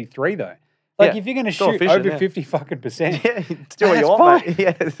 of 33 though. Like Yeah, if you're going to still shoot efficient, over yeah. 50 fucking percent, Yeah, do what that's you want, mate.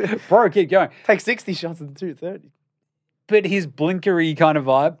 fine. Yeah. bro, keep going. Take 60 shots in 230. But his blinkery kind of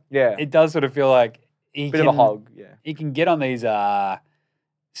vibe, Yeah. it does sort of feel like he Bit can, of a hog. Yeah. He can get on these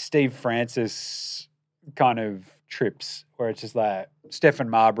Steve Francis kind of trips where it's just like Stephen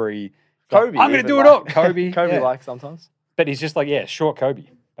Marbury. Kobe. I'm going to even do it like- all. Kobe. Kobe yeah. like sometimes. But he's just like, short Kobe,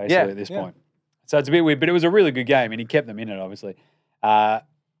 basically, Yeah, at this yeah. point. So it's a bit weird, but it was a really good game, and he kept them in it, obviously.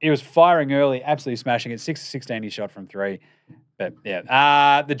 He was firing early, absolutely smashing it. 6-16 he shot from 3. But,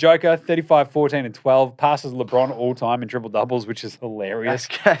 yeah. The Joker, 35, 14, and 12. Passes LeBron all time in triple-doubles, which is hilarious.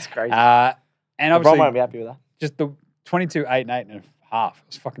 That's crazy. And LeBron obviously, won't be happy with that. just the 22, 8, and 8 and a half. It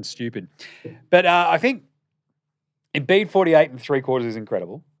was fucking stupid. But I think Embiid 48 and 3 quarters is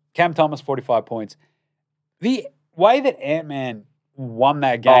incredible. Cam Thomas, 45 points. The way that Ant-Man won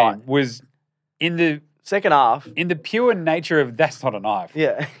that game was in the Second half. in the pure nature of that's not a knife.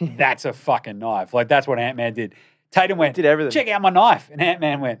 Yeah. That's a fucking knife. Like that's what Ant-Man did. Tatum went, Did everything. check out my knife. And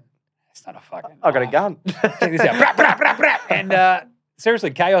Ant-Man went, that's not a fucking I got a knife. gun. Check this out. Brap, brap, brap, brap. And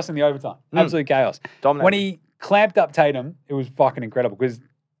seriously, chaos in the overtime. Absolute chaos. Dominating. When he clamped up Tatum, it was fucking incredible because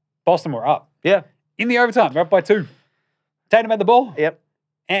Boston were up. Yeah. In the overtime, they're up by 2. Tatum had the ball. Yep.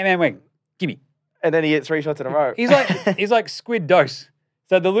 Ant-Man went, gimme. And then he hit 3 shots in a row. He's like Squid Dose.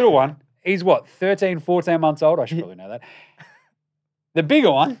 So the little one, he's what, 13, 14 months old? I should probably know that. The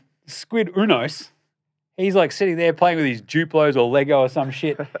bigger one, Squid Unos, he's like sitting there playing with his Duplos or Lego or some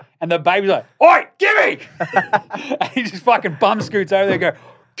shit. And the baby's like, oi, gimme! And he just fucking bum scoots over there and go,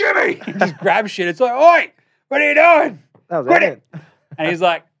 gimme! He just grabs shit. It's like, oi, what are you doing? That was Quit it. it! And he's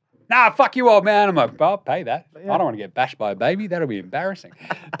like, nah, fuck you, old man. I'm like, well, I'll pay that. I don't want to get bashed by a baby. That'll be embarrassing.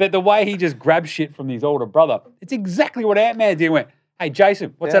 But the way he just grabs shit from his older brother, it's exactly what Ant-Man did. He went, hey,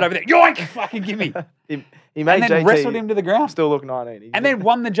 Jason, what's that over there? Yoink! Fucking give me. He made and then JT wrestled him to the ground. still look 19. And then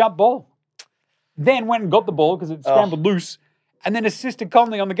won the jump ball. Then went and got the ball because it scrambled loose. And then assisted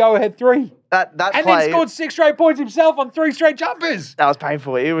Conley on the go-ahead 3. That and play, then scored 6 straight points himself on 3 straight jumpers. That was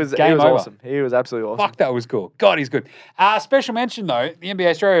painful. He was Game over. awesome. He was absolutely awesome. Fuck, that was cool. God, he's good. Special mention, though, the NBA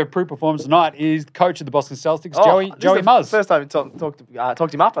Australia Pro performance tonight is the coach of the Boston Celtics, Joey Muzz. First time we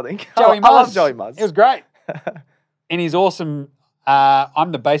talked him up, I think. Joey Muzz. I love Joey Muzz. It was great. In his awesome,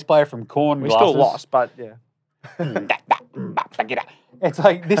 I'm the bass player from Korn We glasses. still lost, but yeah. It's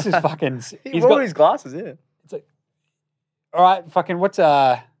like, this is fucking... He's got his glasses, yeah. It's like, all right, fucking, what's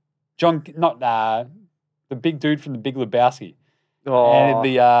John, not the big dude from the Big Lebowski. Oh, And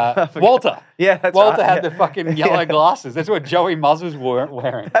the Walter. Yeah, that's Walter right. had the fucking yellow glasses. That's what Joey Muzz was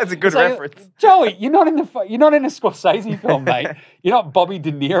wearing. That's a good It's like, reference. Joey, you're not in a Scorsese film, mate. You're not Bobby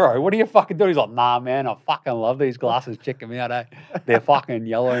De Niro. What are you fucking doing? He's like, nah, man, I fucking love these glasses. Check them out, eh? They're fucking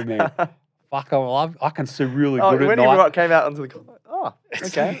yellow, man. Fuck, I can see really good at When night. he came out onto the... Oh,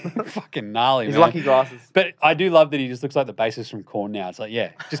 okay. Fucking gnarly, His man. lucky glasses. But I do love that he just looks like the bassist from Korn now. It's like,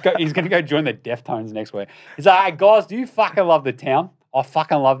 yeah, just go. He's going to go join the Deftones next week. He's like, hey, guys, do you fucking love The Town? I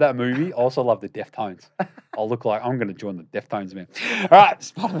fucking love that movie. I also love the Deftones. I'll look like I'm going to join the Deftones, man. All right,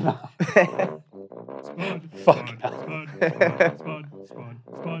 spot it up. Fuck.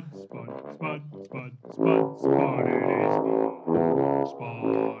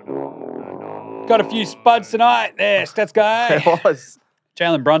 Got a few spuds tonight. There, stats guy. It was.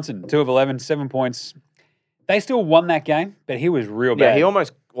 Jalen Brunson, 2 of 11, 7 points. They still won that game, but he was real bad. Yeah, he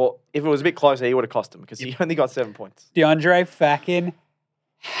almost... Well, if it was a bit closer, he would have cost him because he only got 7 points. DeAndre fucking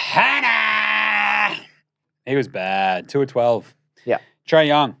Hannah. He was bad. 2 of 12. Yeah. Trae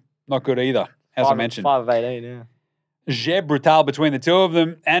Young, not good either, as I mentioned. 5 of 18, yeah. Jeb Brutal between the two of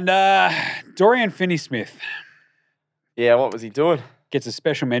them. And Dorian Finney-Smith Yeah, what was he doing? gets a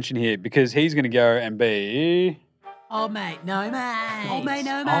special mention here because he's going to go and be... Old mate, no mate. Old mate,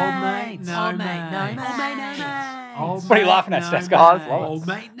 no mate. Old mate, no mate. Old mate, no mate. What are you laughing at, Stats Oh, guy? that's lovely. Old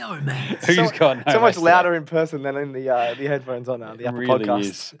mate, no mate. Who's got no So much mates louder in person than in the headphones on the Apple Really podcast.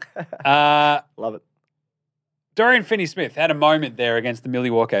 is. Love it. Dorian Finney-Smith had a moment there against the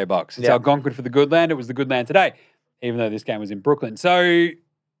Milwaukee Bucks. It's Yeah. Algonquin for the good land. It was the good land today, even though this game was in Brooklyn. So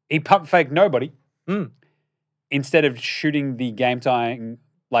he pump faked nobody instead of shooting the game-tying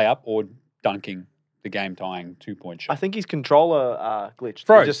layup or dunking the game-tying 2-point shot. I think his controller glitched.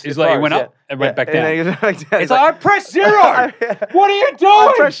 Froze. It's like he froze, went up and went back And then down. he went back down. It's like, I pressed 0. What are you I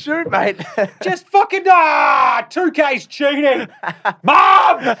doing? pressed shoot, mate. Just fucking, 2K's cheating.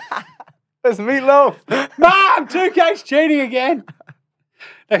 Mom! There's meatloaf. Mom, 2K's cheating again.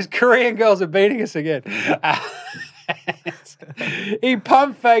 Those Korean girls are beating us again. He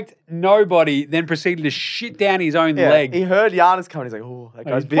pump faked nobody, then proceeded to shit down his own leg. He heard Giannis coming. He's like, oh, that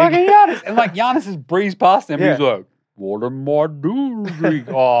guy's big. Fucking Giannis. And like Giannis has breezed past him. Yeah. He's like, what am I doing?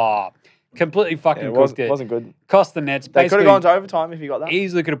 Oh, completely fucking cooked it. Wasn't good. Cost the Nets. They could Basically, have gone to overtime if he got that.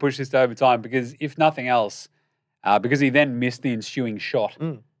 easily could have pushed this to overtime because if nothing else, because he then missed the ensuing shot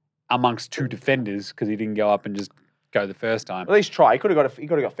amongst 2 defenders because he didn't go up and just go the first time. At least try. He could have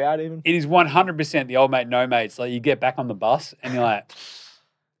got fouled even. It is 100% the old mate, no mates. Like you get back on the bus and you're like,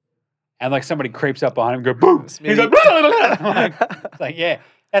 and like somebody creeps up behind him and go, boom. He's like, it's like, yeah,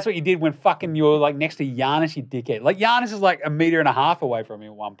 that's what you did when fucking you were like next to Giannis, you dickhead. Like Giannis is like 1.5 meters away from him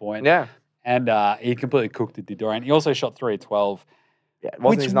at one point. Yeah. And he completely cooked it, did Dorian. He also shot 3 of 12, Yeah, it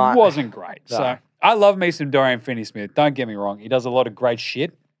wasn't which his night. wasn't great. No. So I love me some Dorian Finney-Smith. Don't get me wrong. He does a lot of great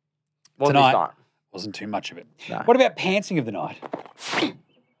shit. Wasn't Tonight, his night. wasn't too much of it. No. What about pantsing of the night?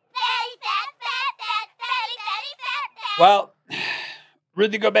 Well,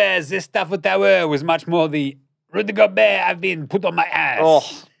 Rudy Gobert's this stuff with Tower was much more the Rudy Gobert, I've been put on my ass.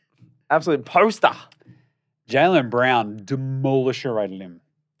 Oh, absolute poster. Jaylen Brown demolisherated him.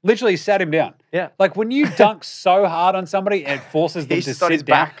 Literally sat him down. Yeah. Like when you dunk so hard on somebody, it forces them He's to just on sit his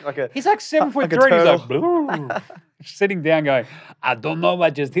down. back like a... He's like 7'3". like a He's like, turtle. "Blue." Sitting down going, I don't know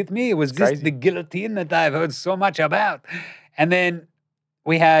what just hit me. It was just Crazy. the guillotine that I've heard so much about. And then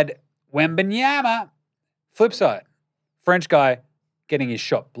we had Wembanyama, flip side, French guy getting his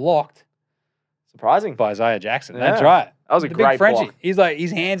shot blocked Surprising. by Isaiah Jackson. That's Yeah. right. That was a The great big Frenchie. block. He's like,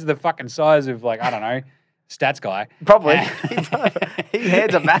 his hands are the fucking size of like, I don't know, stats guy. Probably. His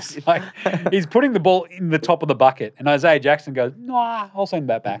hands are massive. He's like, he's putting the ball in the top of the bucket. And Isaiah Jackson goes, nah, I'll send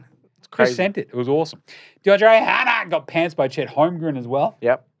that back. crazy. Just sent it. It was awesome. DeAndre Hannah got pants by Chet Holmgren as well.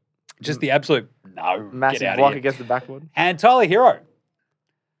 Yep. Just the absolute no. Massive get out block of here. against the backboard. And Tyler Hero.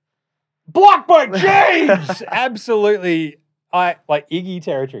 Blocked by James! Absolutely. Like Iggy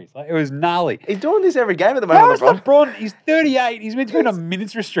territories. Like it was gnarly. He's doing this every game at the How moment, is LeBron. LeBron? He's 38. He's meant to be on a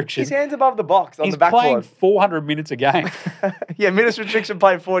minutes restriction. His hands above the box on He's the backboard. playing 400 minutes a game. Yeah, minutes restriction,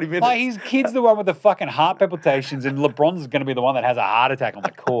 playing 40 minutes. Like his kid's the one with the fucking heart palpitations, and LeBron's going to be the one that has a heart attack on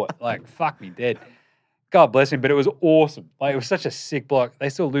the court. Like, fuck me dead. God bless him, but it was awesome. Like, it was such a sick block. They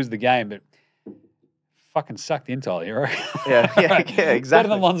still lose the game, but fucking sucked in, Tyler Hero. Yeah, exactly. Better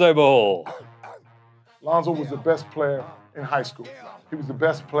than Lonzo Ball. Lonzo was the best player in high school. He was the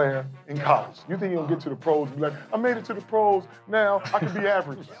best player in college. You think he'll get to the pros and be like, I made it to the pros, now I can be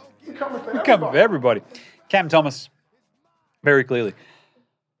average. He's coming for everybody. Coming for everybody. Cam Thomas, very clearly.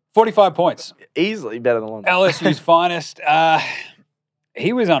 45 points. Easily better than Lonzo. LSU's finest.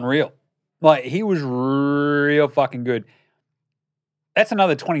 He was unreal. Like, he was real fucking good. That's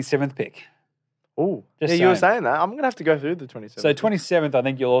another 27th pick. Ooh. Just Yeah, you were saying. saying that. I'm going to have to go through the 27th. So 27th, I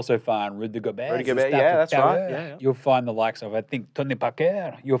think you'll also find Rudy Gobert. Rudy Gobert, yeah, that's right. Yeah. You'll find the likes of, I think, Tony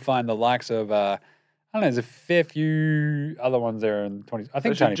Parker. You'll find the likes of, I don't know, there's a fair few other ones there in 20. I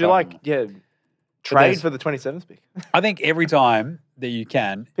think So Tony should you Parker. trade there's- for the 27th pick? I think every time that you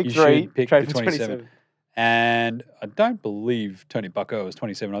can, Pick you three, should pick trade the for 27th. 27. And I don't believe Tony Parker was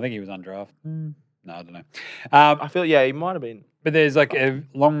 27. I think he was undrafted. No, I don't know. I feel, he might have been. But there's like a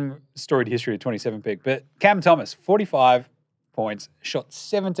long storied history of 27 pick. But Cam Thomas, 45 points, shot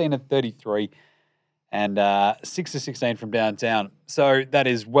 17 of 33, and 6 of 16 from downtown. So that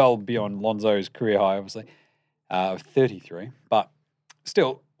is well beyond Lonzo's career high, obviously, of 33. But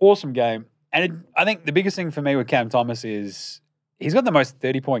still, awesome game. And I think the biggest thing for me with Cam Thomas is he's got the most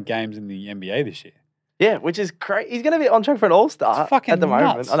 30-point games in the NBA this year. Yeah, which is crazy. He's going to be on track for an all-star It's fucking at the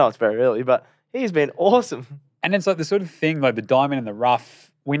moment. nuts. I know it's very early, but he's been awesome. And it's like the sort of thing, like the diamond in the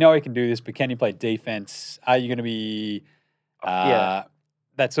rough. We know he can do this, but can you play defense? Are you going to be that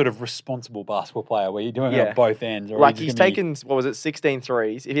sort of responsible basketball player where you're doing it on both ends? Or Like he's taken, 16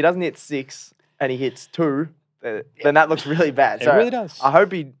 threes. If he doesn't hit 6 and he hits 2, then that looks really bad. It So really does. I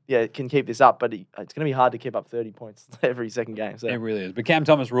hope he can keep this up, but it's going to be hard to keep up 30 points every second game. So It really is. But Cam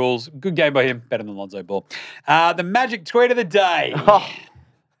Thomas rules. Good game by him. Better than Lonzo Ball. The Magic tweet of the day.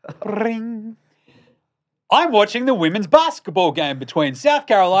 Ring. I'm watching the women's basketball game between South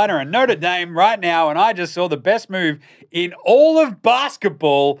Carolina and Notre Dame right now, and I just saw the best move in all of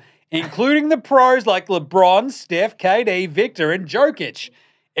basketball, including the pros like LeBron, Steph, KD, Victor, and Jokic.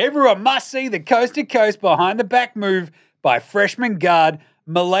 Everyone must see the coast-to-coast behind-the-back move by freshman guard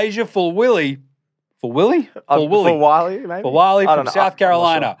Malaysia Fulwilly. Fulwilly? For Wiley, maybe? For Wiley I from don't know. South I'm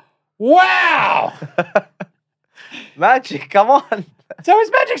Carolina. not Wow! Magic, come on. So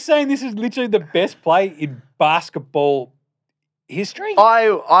is Magic saying this is literally the best play in basketball history? I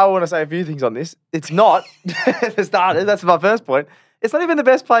want to say a few things on this. It's not, for starters, that's my first point. It's not even the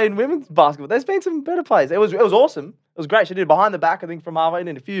best play in women's basketball. There's been some better plays. It was awesome. It was great. She did behind the back, I think, from halfway, and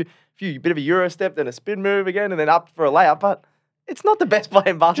then a few bit of a Euro step, then a spin move again, and then up for a layup. But it's not the best play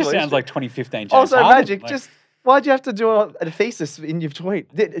in basketball. Just sounds history. like 2015 James Also, Harden. Magic, Like, just why'd you have to do a thesis in your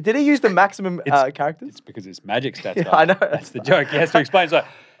tweet? Did he use the maximum characters? It's because it's Magic stats. Yeah, guy. I know. That's the joke. He has to explain. It's like,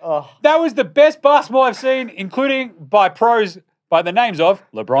 Oh. that was the best basketball I've seen, including by pros by the names of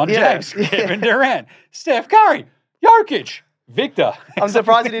LeBron Yeah, James, yeah. Kevin Durant, Steph Curry, Jokic, Victor. I'm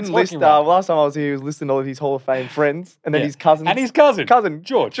surprised he didn't What are you list. talking about? Last time I was here, he was listing all of his Hall of Fame friends, and then Yeah. his cousins. And his cousin.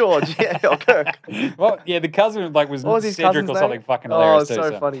 George. George, yeah, or Kirk. Well, yeah, the cousin was What was his Cedric cousin's or something name? fucking Oh, hilarious so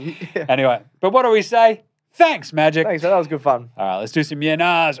too. funny. Yeah. Anyway, but what do we say? Thanks, Magic. Thanks, man. That was good fun. All right, let's do some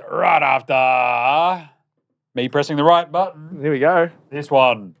yeah-nahs right after me pressing the right button. Here we go. This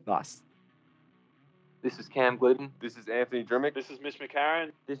one. Nice. This is Cam Glidden. This is Anthony Drimmick. This is Mitch McCarron.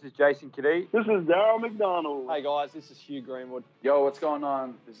 This is Jason Kadee. This is Daryl McDonald. Hey guys, this is Hugh Greenwood. Yo, what's going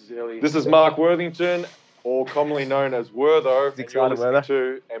on? This is Ellie. This is Mark Worthington, or commonly known as Wortho. And you're excited, listening Wortho.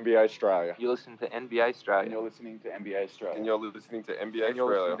 to NBA Australia. You're listening to NBA Australia. And you're listening to NBA Australia. And you're listening to NBA And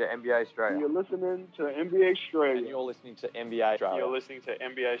you're Australia. listening to NBA Australia. You're listening to NBA Straya. And you're listening to NBA Australia. You're listening to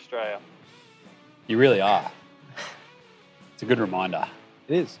NBA Straya. You really are. It's a good reminder.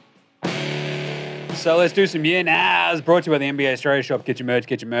 It is. So let's do some yeah-nahs. Brought to you by the NBA Australia shop. Get your merch,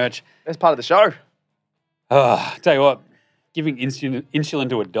 get your merch. That's part of the show. Tell you what, giving insulin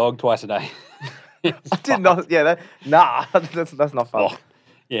to a dog twice a day. I did not. Yeah, that's not fun. Oh,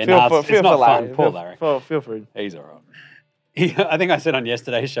 yeah, it's not fun. Poor Larry. Feel free. He's all right. I think I said on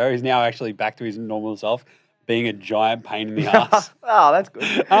yesterday's show, he's now actually back to his normal self, being a giant pain in the ass. Oh, that's good.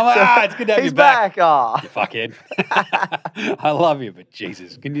 I'm like, it's good to have He's you back. Oh. You fuckhead. I love you, but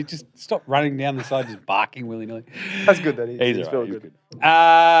Jesus, can you just stop running down the side, just barking willy-nilly? That's good that He's all right. feeling He's good. good.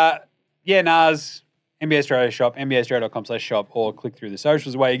 Yeah, Nas, NBA Australia shop, NBAAustralia.com/shop, or click through the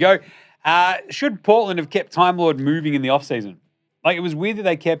socials, away you go. Should Portland have kept Time Lord moving in the offseason? Like, it was weird that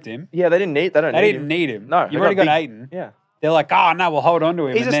they kept him. Yeah, they didn't need. They don't. They need didn't him. need him. No, You've already got big- Ayton. Yeah, They're like, oh, no, we'll hold on to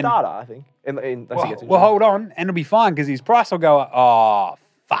him. he's and a then, starter, I think. Unless he gets injured. Well, hold on, and it'll be fine because his price will go up. Oh,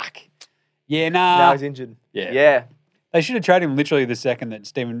 fuck. Yeah, now he's injured. Yeah. They should have traded him literally the second that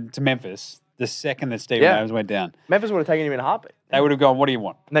to Memphis, the second that Steven Yeah. Adams went down. Memphis would have taken him in a heartbeat. They would have gone, what do you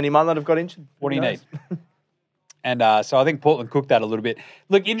want? And then he might not have got injured. What do you Who need? knows? And so I think Portland cooked that a little bit.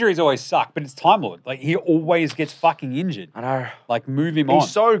 Look, injuries always suck, but it's Time Lord. Like, he always gets fucking injured. I know. Like, move him on.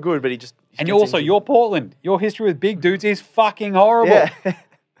 He's so good, but he just. And you're Portland. Your history with big dudes is fucking horrible. Yeah.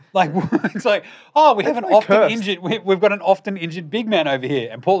 Like, it's like, oh, we have an very often cursed. injured, we've got an often injured big man over here.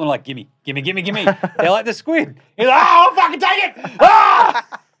 And Portland are like, gimme. They're like the squid. He's like, oh, I'll fucking take it.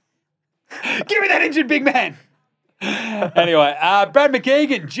 Ah! Give me that injured big man. Anyway, Brad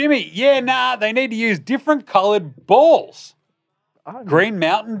McKeegan, Jimmy, they need to use different coloured balls. Green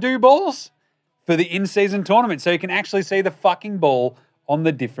Mountain Dew balls for the in-season tournament so you can actually see the fucking ball on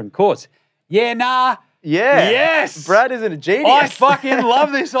the different courts. Yeah. Yes. Brad isn't a genius. I fucking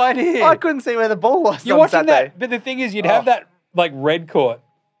love this idea. I couldn't see where the ball was. You're on watching Saturday. that, but the thing is, you'd have that like red court,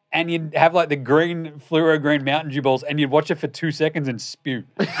 and you'd have like the green fluoro green Mountain Dew balls, and you'd watch it for 2 seconds and spew.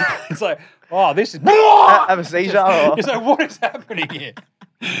 It's like, oh, this is Have a seizure. Or... It's like, what is happening here?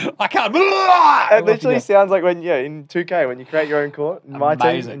 I can't. It literally sounds like when in 2K when you create your own court in my team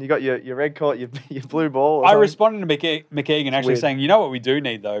Amazing. and you got your red court, your blue ball. or I something. responded to McKeegan actually weird. saying, you know what we do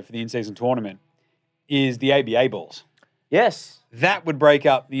need though for the in-season tournament is the ABA balls. Yes. That would break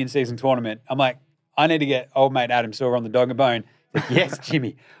up the in-season tournament. I'm like, I need to get old mate Adam Silver on the dog and bone. He's like, yes,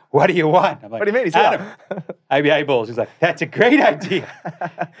 Jimmy. What do you want? I'm like, What do you mean? He's Adam, ABA balls. He's like, that's a great idea.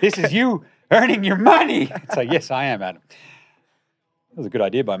 This is you earning your money. It's like, yes, I am, Adam. That was a good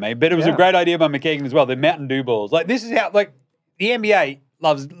idea by me, but it was a great idea by McKeegan as well. The Mountain Dew balls. Like, this is how, like, the NBA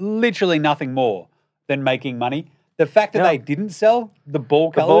loves literally nothing more than making money. The fact that they didn't sell the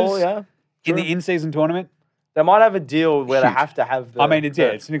ball colors in the in-season tournament. They might have a deal where they Huge. have to have the. I mean, it's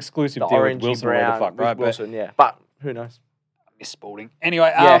an exclusive the deal with orangey Wilson or brown whatever the fuck, with right? Wilson, yeah. But who knows? Miss Sporting.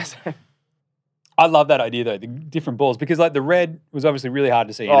 Anyway, Yes. I love that idea though, the different balls, because like the red was obviously really hard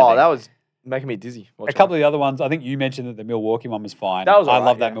to see. Oh, anything. that was making me dizzy. A couple of the other ones, I think you mentioned that the Milwaukee one was fine. That was I alright,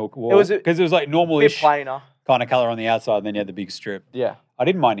 love that yeah. Milwaukee It was because it was like bit normal-ish plainer. kind of color on the outside, and then you had the big strip. Yeah. I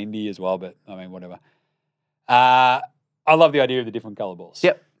didn't mind Indy as well, but I mean, whatever. I love the idea of the different color balls.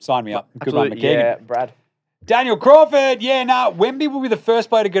 Yep. Sign me up. Good one, Absolutely. McKeegan. Yeah, Brad. Daniel Crawford, Wemby will be the first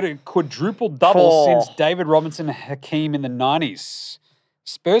player to get a quadruple double Oh. since David Robinson and Hakeem in the 90s.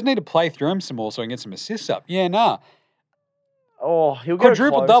 Spurs need to play through him some more so he can get some assists up. Oh, he'll get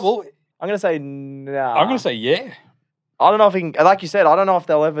Quadruple double. I'm going to say no. I'm going to say yeah. I don't know if he can, like you said, I don't know if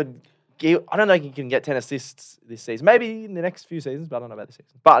they'll ever I don't know if he can get 10 assists this season. Maybe in the next few seasons, but I don't know about this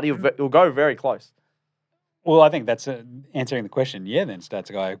season. But he'll go very close. Well, I think that's answering the question. Yeah, then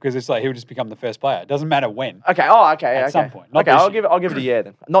stats guy, because it's like he'll just become the first player. It doesn't matter when. Okay. Oh, okay. At okay. some point. Not Okay, this I'll year. give it a yeah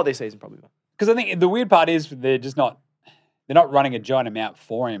then. Not this season, probably. Because I think the weird part is they're not running a giant amount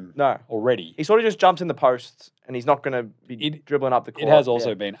for him No. already. He sort of just jumps in the posts, and he's not going to be dribbling up the court. It has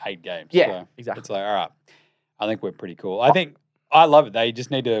also been 8 games. Yeah, so exactly. It's like, all right, I think we're pretty cool. I love it. They just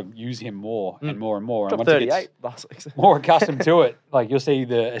need to use him more and more and more. And Dropped once he 38 gets last week. more accustomed to it, like you'll see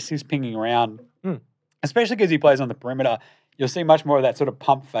the assist pinging around, especially because he plays on the perimeter. You'll see much more of that sort of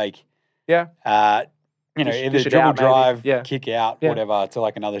pump fake. Yeah. Either dish it dribble out, maybe. drive, Yeah. kick out, Yeah. whatever, to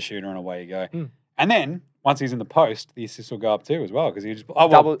like another shooter and away you go. And then once he's in the post, the assists will go up too as well because he just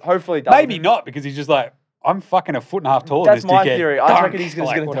Hopefully double. maybe not because he's just like I'm fucking a foot and a half taller. That's than this my dickhead. theory. I Dunk, reckon he's just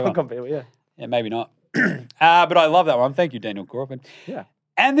like, going to whatever. dunk on people. Yeah. Yeah, maybe not. But I love that one. Thank you, Daniel Crawford. Yeah.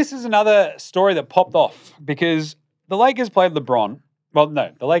 And this is another story that popped off because the Lakers played LeBron. Well,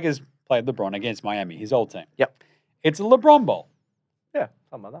 no, the Lakers played LeBron against Miami, his old team. Yep. It's a LeBron Bowl. Yeah.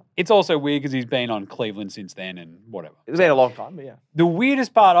 Something like that. It's also weird because he's been on Cleveland since then and whatever. It's been a long time, but yeah. The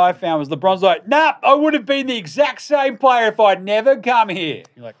weirdest part I found was LeBron's like, nah, I would have been the exact same player if I'd never come here.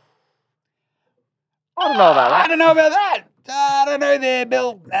 You're like, I don't know about that. I don't know about that. I don't know there,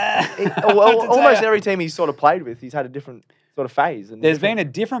 Bill. Almost every team he's sort of played with, he's had a different sort of phase. And There's been a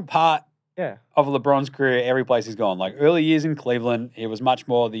different part yeah. of LeBron's career every place he's gone. Like early years in Cleveland, it was much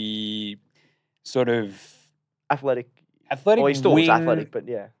more the sort of athletic. Well, he still wing, looks athletic, but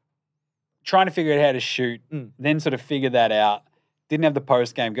yeah. trying to figure out how to shoot, then sort of figure that out. Didn't have the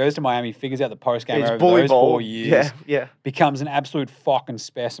post game. Goes to Miami, figures out the post game It's over bully those ball. 4 years. Yeah, yeah. Becomes an absolute fucking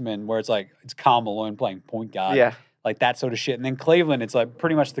specimen where it's like it's Karl Malone playing point guard. Yeah. Like that sort of shit. And then Cleveland, it's like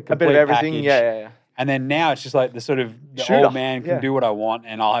pretty much the A complete bit of everything. package. Yeah. And then now it's just like the sort of the Shooter, old man can yeah. do what I want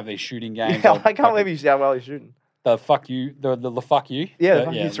and I'll have these shooting games. Yeah, I'll I can't believe how well he's shooting. The fuck you, the fuck you. Yeah, the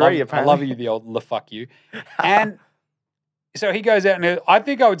fuck you three, I apparently. love you, the old the fuck you. And so he goes out and I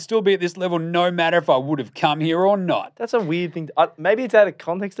think I would still be at this level no matter if I would have come here or not. That's a weird thing. Maybe it's out of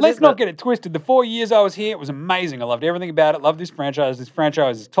context. Let's not get it twisted. The 4 years I was here, it was amazing. I loved everything about it. Loved this franchise. This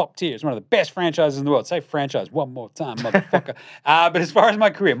franchise is top tier. It's one of the best franchises in the world. Say franchise one more time, motherfucker. But as far as my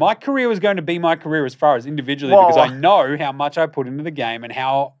career was going to be my career as far as individually because I know how much I put into the game and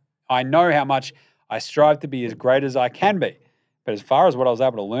how I know how much I strive to be as great as I can be. But as far as what I was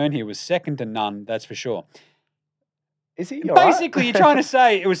able to learn here was second to none, that's for sure. Is he? Basically, you're trying to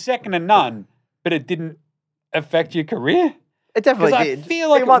say it was second to none, but it didn't affect your career? It definitely Because did. I feel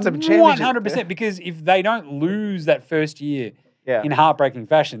like He won some championship. 100%, because if they don't lose that first year Yeah. in heartbreaking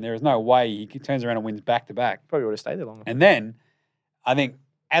fashion, there is no way he turns around and wins back-to-back. Probably would have stayed there longer. And then, I think,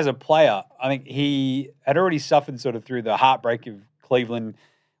 as a player, I think he had already suffered sort of through the heartbreak of Cleveland,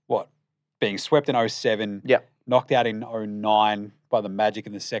 being swept in 07, Yeah. knocked out in 09 by the Magic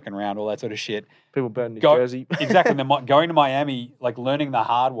in the second round, all that sort of shit. People burned his Go- jersey. Exactly. Then going to Miami, like learning the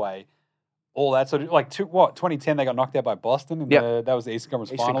hard way, all that sort of, 2010 they got knocked out by Boston. That was the Eastern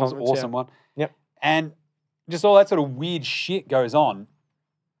Conference Eastern Finals. Conference, Awesome one. Yep. And just all that sort of weird shit goes on.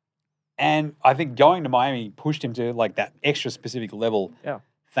 And I think going to Miami pushed him to like that extra specific level. Yeah.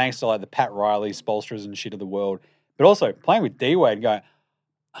 Thanks to like the Pat Riley, Spolstras and shit of the world. But also playing with D-Wade and going,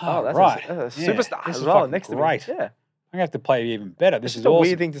 That's right. a Yeah, superstar this as is well. fucking Next to great. me. Yeah. I'm going to have to play even better. This It's is just a awesome.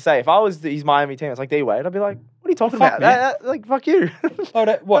 weird thing to say. If I was his Miami team, it's like D-Wade, I'd be like, what are you talking Fuck, about? man. Like, fuck you.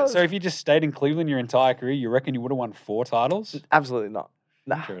 So if you just stayed in Cleveland your entire career, you reckon you would have won 4 titles? Absolutely not.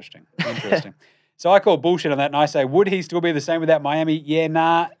 Nah. Interesting. So I call bullshit on that and I say, would he still be the same without Miami? Yeah,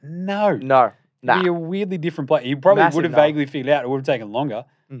 no. No. He'd be a weirdly different player. He probably Massive would have no. vaguely figured out. It would have taken longer.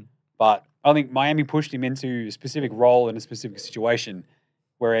 But I think Miami pushed him into a specific role in a specific situation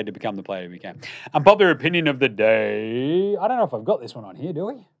where he had to become the player he became. Unpopular opinion of the day. I don't know if I've got this one on here, do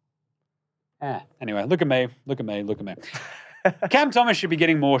we? Anyway, look at me. Cam Thomas should be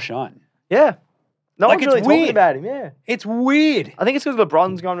getting more shine. Yeah. No Like, one's it's really talking weird. about him, yeah. It's weird. I think it's because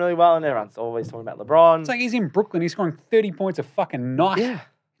LeBron's gone really well and everyone's always talking about LeBron. It's like he's in Brooklyn. He's scoring 30 points a fucking night. Yeah.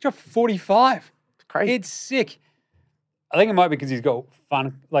 He dropped 45. It's crazy. It's sick. I think it might be because he's got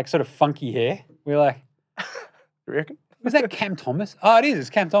sort of funky hair. We're like, You reckon? was that Cam Thomas? Oh, it is. It's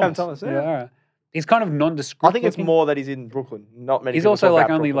Cam Thomas. Thomas, yeah. All right. He's kind of nondescript. I think it's looking. more that he's in Brooklyn. Not many He's people also talk like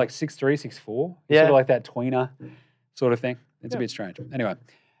about only Brooklyn. like 6'3", 6'4". He's Yeah. sort of like that tweener sort of thing. It's a bit strange. Anyway.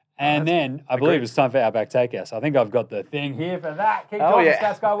 And then I believe it's time for Outback Takehouse. I think I've got the thing here for that. Keep Oh, going, yeah.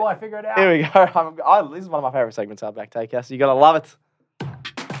 Stats Guy, while I figure it out. Here we go. This is one of my favourite segments, Outback Takehouse. You got to love it.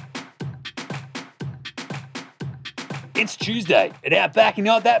 It's Tuesday at Outback. You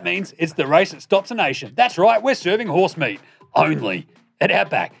know what that means? It's the race that stops a nation. That's right, we're serving horse meat only at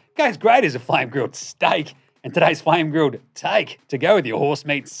Outback. Goes great as a flame grilled steak. And today's flame grilled take to go with your horse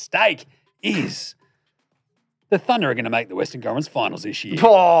meat steak is the Thunder are going to make the Western Conference Finals this year.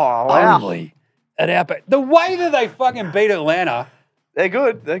 Oh, wow. Only at Outback. The way that they fucking beat Atlanta, They're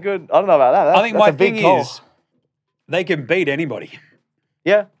good. I don't know about that. I think that's my a big thing call. is they can beat anybody.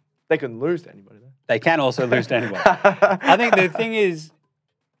 Yeah. They can lose to anybody, though. They can also lose to anybody. I think the thing is,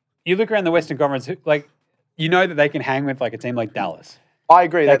 you look around the Western Conference, like, you know that they can hang with like a team like Dallas. I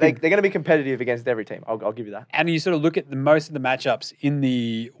agree. They They're can- going to be competitive against every team. I'll give you that. And you sort of look at most of the matchups in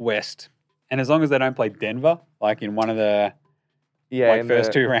the West, and as long as they don't play Denver, like in one of the Yeah. like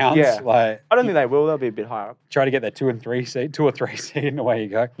first 2 rounds, Yeah. like I don't think they will. They'll be a bit higher up. try to get that 2 or 3 seed, and away you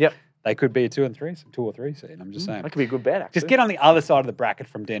go. Yep. They could be a 2 or 3 seed. I'm just saying. That could be a good bet, actually. Just get on the other side of the bracket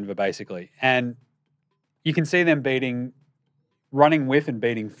from Denver, basically. And you can see them running with and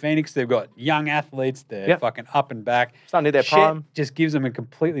beating Phoenix. They've got young athletes. They're Yep. fucking up and back. Starting to their Shit prime. just gives them a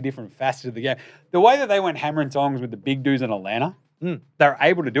completely different facet of the game. The way that they went hammer and tongs with the big dudes in Atlanta, they were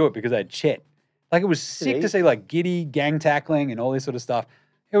able to do it because they had Chet. Like, it was sick to see, like, giddy, gang tackling and all this sort of stuff.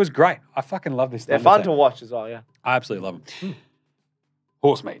 It was great. I fucking love this They're Thunder fun team. to watch as well, yeah. I absolutely love them.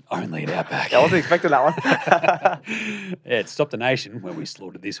 Horse meat, only at Outback. Yeah, I wasn't expecting that one. Yeah, it stopped the nation when we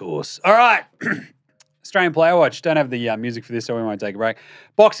slaughtered this horse. All right. Australian Player Watch. Don't have the music for this, so we won't take a break.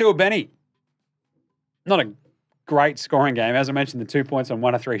 Box Hill Benny. Not a great scoring game. As I mentioned, the 2 points on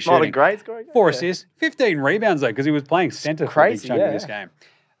 1 of 3 shooting. Not a great scoring game. 4 yeah. assists. 15 rebounds, though, because he was playing centre for a big crazy, chunk of yeah. this game.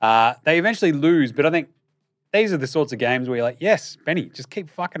 They eventually lose, but I think these are the sorts of games where you're like, yes, Benny, just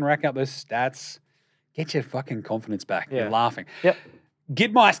keep fucking racking up those stats. Get your fucking confidence back. Yeah. You're laughing. Yep.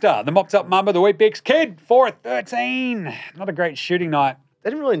 Gidmeister, the mopped up mamba, the Wheat Bix Kid, 4 of 13. Not a great shooting night. They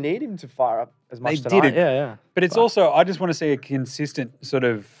didn't really need him to fire up as much They tonight. didn't. Yeah. But it's also, I just want to see a consistent sort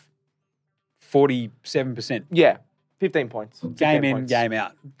of 47%. Yeah. 15 points. 15 Game in, points. game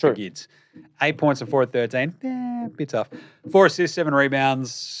out True. for Gids. 8 points and 4 at 13. Bit tough. 4 assists, 7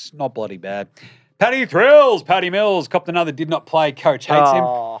 rebounds. Not bloody bad. Paddy Thrills. Paddy Mills copped another did not play. Coach hates him.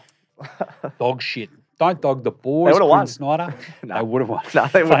 Oh. Dog shit. Don't dog the boys. would've Quinn won. Snyder. No. They would have won. No,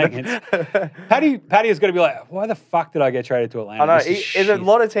 they Playing wouldn't. against- Paddy has got to be like, why the fuck did I get traded to Atlanta? I know. This is There's a shit."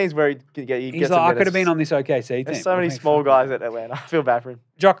 lot of teams where he can get He's like, I could have been on this OKC team. There's so many Okay, small fuck. guys at Atlanta. I feel bad for him.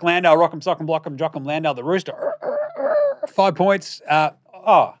 Jock Landau, Rock'em, Sock'em, Block'em, Jock'em Landau, the Rooster. 5 points. I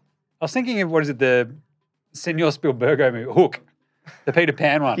was thinking of, what is it, the Senor Spielbergo movie, Hook, the Peter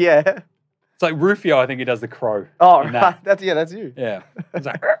Pan one. Yeah. It's like Rufio, I think he does the crow. Oh, in right. that. That's you. Yeah. It's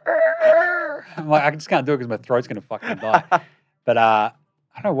like, I'm like, I just can't do it because my throat's going to fucking die. But I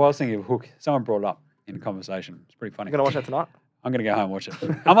don't know what I was thinking of Hook. Someone brought it up in a conversation. It's pretty funny. You gonna watch that tonight? I'm going to go home and watch it.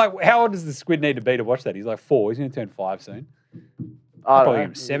 I'm like, how old does the squid need to be to watch that? He's like 4. He's going to turn 5 soon. Probably give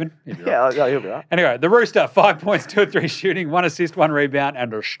him 7. He'll be right. Yeah, he'll be right. Anyway, the Rooster, 5 points, 2 or 3 shooting, 1 assist, 1 rebound,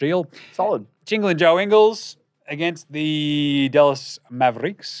 and a steal. Solid. Jingle and Joe Ingles against the Dallas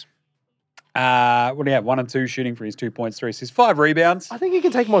Mavericks. What do you have? 1 and 2 shooting for his 2 points, 3 assists, 5 rebounds. I think he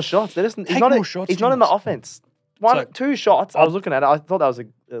can take more shots. He's Take not more shots, He's not in the Thomas. offense. So- 2 shots. I was looking at it. I thought that was a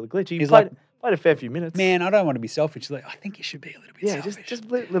glitch. He He's played a fair few minutes. Man, I don't want to be selfish. Like, I think it should be a little bit Yeah, selfish. just a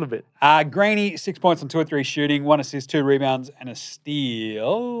little bit. Greeny, 6 points on 2 or 3 shooting, 1 assist, 2 rebounds, and a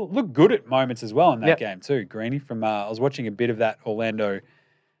steal. Looked good at moments as well in that Yep. game too. Greeny from I was watching a bit of that Orlando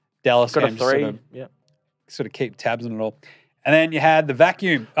Dallas Got a game. just 3. Yeah. Sort of keep tabs on it all. And then you had the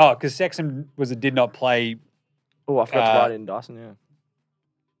vacuum. Oh, because Sexton did not play. Oh, I forgot to write in Dyson. Yeah.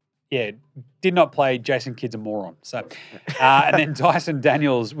 Yeah, did not play. Jason Kidd's a moron. So, and then Dyson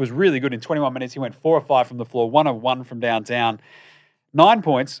Daniels was really good in 21 minutes. He went 4 or 5 from the floor, 1 of 1 from downtown, 9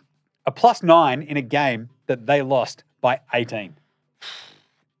 points, a +9 in a game that they lost by 18.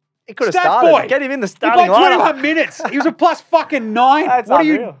 He could have Stats started. boy. Get him in the He starting played 21 lineup. minutes. He was a +9. That's What are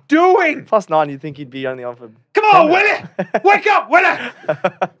you unreal. doing? +9, you'd think he'd be only on for. Come on, Willie! Wake up, Willie!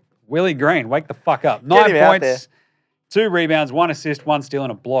 Willie Green, wake the fuck up. 9 him out points, 2 rebounds, 1 assist, 1 steal,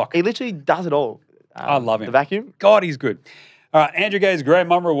 and a block. He literally does it all. I love him. The vacuum. God, he's good. All right, Andrew Gay's Grey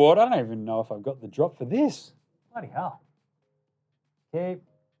Mum Reward. I don't even know if I've got the drop for this. Bloody hell. Keep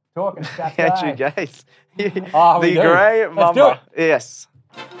talking, stats Andrew guy. Gaze. Oh, we the do. grey Let's do mama. it. Yes.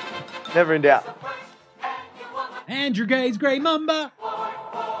 Never in doubt. Andrew Gay's Grey Mamba.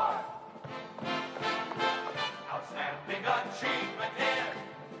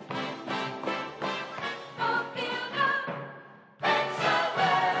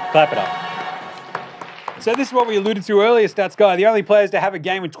 Clap it up. So this is what we alluded to earlier, Stats Guy. The only players to have a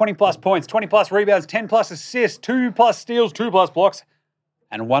game with 20-plus points, 20-plus rebounds, 10-plus assists, 2-plus steals, 2-plus blocks,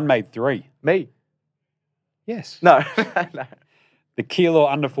 and 1 made 3. Me. Yes. No. No. The Keeler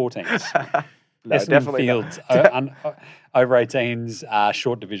under 14s. No, Essendon definitely not. Fields over 18s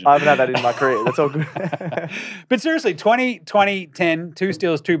short division. I haven't had that in my career. That's all good. But seriously, 20, 20, 10, 2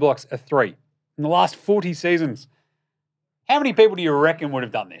 steals, 2 blocks, a 3. In the last 40 seasons, how many people do you reckon would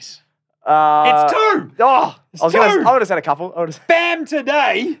have done this? It's 2! Oh, It's I would 2! have said a couple. Bam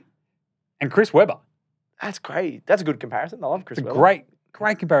today and Chris Webber. That's great. That's a good comparison. I love Chris It's a Webber.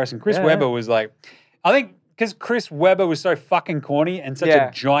 great comparison. Chris Yeah. Webber was like, I think because Chris Webber was so fucking corny and such Yeah.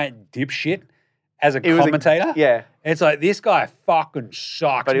 a giant dipshit as a He was commentator. Yeah. It's like, this guy fucking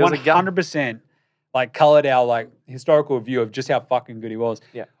sucks. But he was a gun. 100% like coloured our like historical view of just how fucking good he was.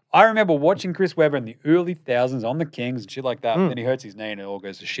 Yeah. I remember watching Chris Webber in the early thousands on the Kings and shit like that. Then he hurts his knee and it all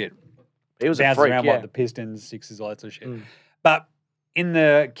goes to shit. He was a Bounces freak, around yeah. like the Pistons, Sixers, all that sort of shit. But in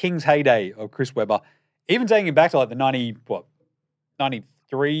the Kings' heyday of Chris Webber, even taking it back to like the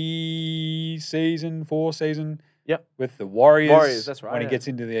 93 season, 4 season, Yep. with the Warriors. Warriors, that's right, When he yeah. gets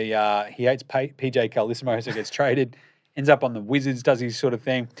into the, he hates PJ Carlissimo, so gets traded, ends up on the Wizards, does his sort of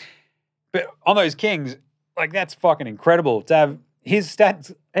thing. But on those Kings, like that's fucking incredible to have his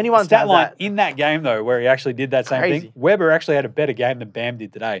stat Anyone's stat had line that. in that game though, where he actually did that same Crazy. thing. Weber actually had a better game than Bam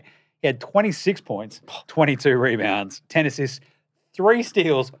did today. He had 26 points, 22 rebounds, 10 assists, 3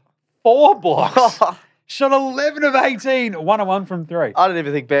 steals, 4 blocks. Shot 11 of 18, 1-1 from 3. I don't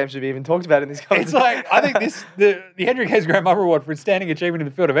even think Bam should be even talked about in this It's conversation. like, I think the Hendrick Hayes Graham Award for standing achievement in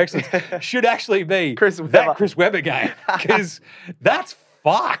the field of excellence should actually be Chris Webber. that Chris Webber game because that's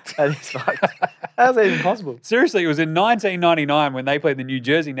fucked. That is fucked. How's that even possible? Seriously, it was in 1999 when they played the New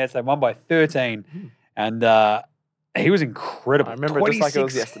Jersey Nets. They won by 13, and he was incredible. I remember it just like it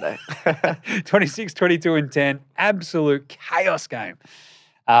was yesterday. 26, 22, and 10. Absolute chaos game.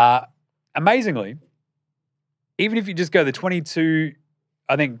 Amazingly, even if you just go the 22,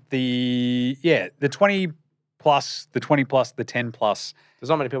 I think the 20 plus, the 20 plus, the 10 plus, There's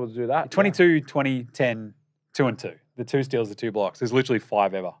not many people to do that. 22, 20, 10, 2 and 2. The 2 steals, the 2 blocks. There's literally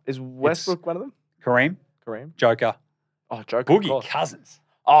 5 ever. Is Westbrook one of them? Kareem, Kareem? Joker, Oh, Joker. of Boogie course. Cousins.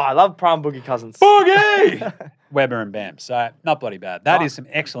 Oh, I love prime Boogie Cousins. Boogie! Weber and Bam. So, not bloody bad. That is some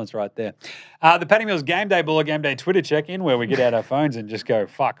excellence right there. The Paddy Mills Game Day Buller Game Day Twitter check-in where we get out our phones and just go,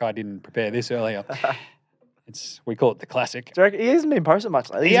 fuck, I didn't prepare this earlier. We call it the classic. Do you reckon- He hasn't been posting much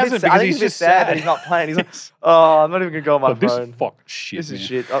lately. He hasn't I because think he's he's a bit just sad sad. that he's not playing. He's like, oh, I'm not even going to go on my But this phone. is fucking shit, This is man.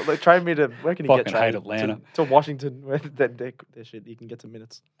 shit. Oh, look, trade me to, where can he Fucking get hate traded? Atlanta. To Washington, where their shit, you can get some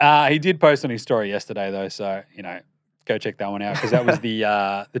minutes. He did post on his story yesterday, though, so, go check that one out because that was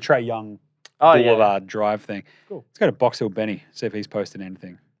the Trey Young Boulevard Drive thing. Cool. Let's go to Box Hill Benny, see if he's posted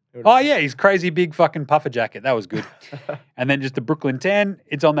anything. Oh, yeah, his crazy big fucking puffer jacket. That was good. And then just the Brooklyn 10.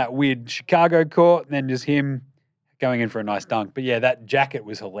 It's on that weird Chicago court. And then just him going in for a nice dunk. But, yeah, that jacket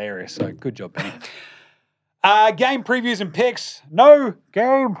was hilarious. So, good job, Benny. Game previews and picks. No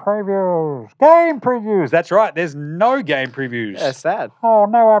game previews. Game previews. That's right. There's no game previews. Yeah, sad. Oh,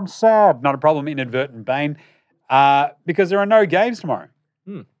 no, I'm sad. Not a problem. Inadvertent Bane. Because there are no games tomorrow.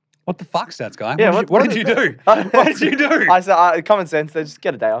 What the fuck, Stats Guy? Yeah, what did you do? What did you do? I said, common sense, they just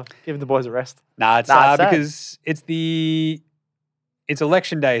get a day off. Give the boys a rest. Nah, it's sad. because it's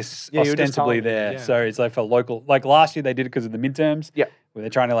election day Yeah, you were just ostensibly telling me, there. yeah. So it's like for local, like last year they did it because of the midterms. Yeah. Where they're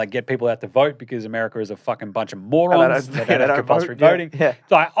trying to like get people out to vote because America is a fucking bunch of morons. don't- They yeah, don't they have don't compulsory vote. Yeah, voting. yeah.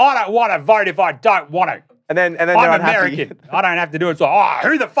 It's like, I don't want to vote if I don't want to. And then they're I'm unhappy. American. I don't have to do it. It's like,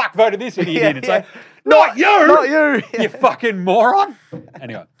 who the fuck voted this idiot Yeah, in? It's yeah. like, not you! Not you! You fucking moron.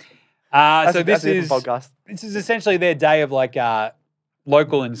 Anyway. So That's a different podcast. this is essentially their day of like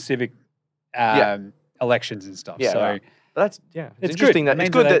local and civic elections and stuff. Yeah, so right. But that's, it's it's interesting good. that it's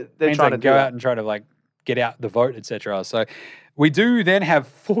good that they're means trying they to can go do out that. and try to like get out the vote, etc. So we do then have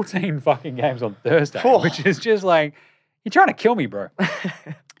 14 fucking games on Thursday, which is just like you're trying to kill me, bro.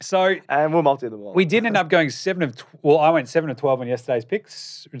 So and we'll multi them all. we did end up going I went 7 of 12 on yesterday's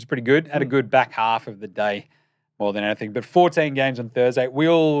picks, which is pretty good. Had a good back half of the day more than anything. But 14 games on Thursday.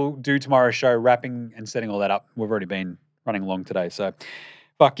 We'll do tomorrow's show, wrapping and setting all that up. We've already been running along today. So,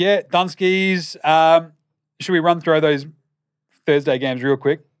 fuck yeah. Dunskies. Should we run through those Thursday games real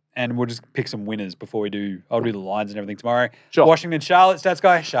quick? And we'll just pick some winners before we do. I'll do the lines and everything tomorrow. Sure. Washington, Charlotte, Stats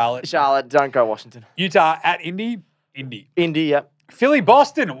Guy, Charlotte. Charlotte, don't go Washington. Utah at Indy. Indy, yep. Philly,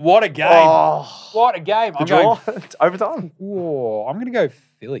 Boston. What a game. Oh, What a game. the draw. It's overtime. Whoa, I'm going to go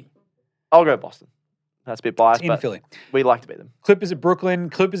Philly. I'll go Boston. That's a bit biased, In but Philly. we like to beat them. Clippers at Brooklyn.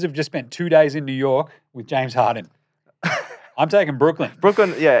 Clippers have just spent 2 days in New York with James Harden. I'm taking Brooklyn.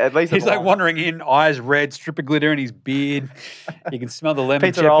 Brooklyn, yeah, at least He's at the like line. wandering in, eyes red, strip of glitter in his beard. You can smell the lemon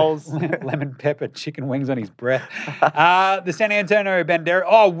Pizza rolls. lemon pepper chicken wings on his breath. The San Antonio Bandera.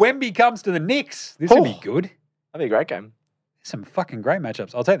 Oh, Wemby comes to the Knicks. This would be good. That'd be a great game. Some fucking great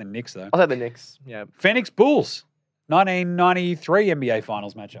matchups. I'll take the Knicks though. I'll take the Knicks. Yeah. Phoenix Bulls. 1993 NBA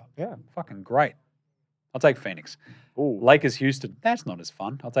Finals matchup. Yeah. Fucking great. I'll take Phoenix. Ooh. Lakers Houston. That's not as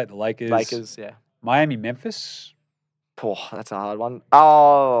fun. I'll take the Lakers. Lakers, yeah. Miami Memphis. Oh, that's a hard one.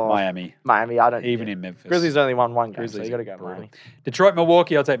 Oh. Miami. Miami, I don't. Even in Memphis. Grizzlies only won one game, so Grizzlies you got to are go brutal. Miami. Detroit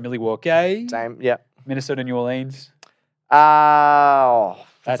Milwaukee. I'll take Milwaukee. Same, yeah. Minnesota New Orleans.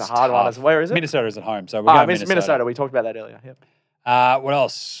 That's a hard one. tough. Where is it? Minnesota's at home, so we're going Minnesota. We talked about that earlier. Yep. What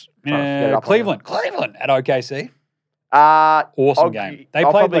else? Trying to get it up on Cleveland at OKC. Awesome Game. They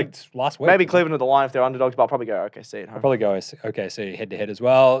played like last week. Maybe Cleveland at the line if they're underdogs, but I'll probably go OKC at home. I'll probably go OKC head to head as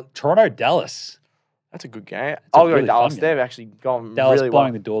well. Toronto Dallas. That's a good game. a I'll go really Dallas. fun game. They've actually gone Dallas really blowing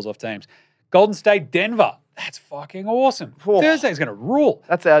well. the doors off teams. Golden State Denver. That's fucking awesome. Oh. Thursday's going to rule.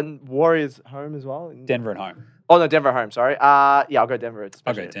 That's Warriors home as well. Denver at home. Oh no, Denver at home. Sorry. Yeah, I'll go Denver. I'll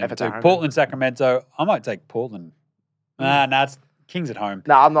Especially go Denver if it's at too. home. Portland, Sacramento. I might take Portland. Nah, it's Kings at home.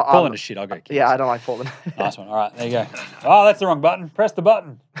 No, I'm not. Portland is shit. I'll go Kings. Yeah, I don't like Portland. Nice one. All right, there you go. Oh, that's the wrong button. Press the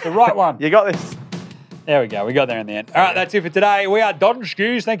button. The right one. You got this. There we go. We got there in the end. All right, that's it for today. We are Dodge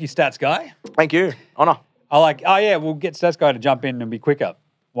Skews. Thank you, Stats Guy. Thank you. Honor. Oh yeah, we'll get Stats Guy to jump in and be quicker.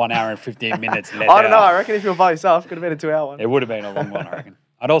 1 hour and 15 minutes. Let I don't know. out. I reckon if you were by yourself, could have been a 2 hour one. It would have been a long one, I reckon.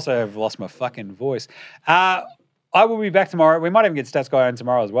 I'd also have lost my fucking voice. I will be back tomorrow. We might even get Stats Guy on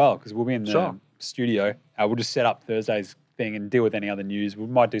tomorrow as well because we'll be in the studio. We'll just set up Thursday's thing and deal with any other news. We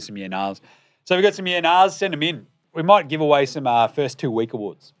might do some ENRs. So we've got some ENRs. Send them in. We might give away some first 2 week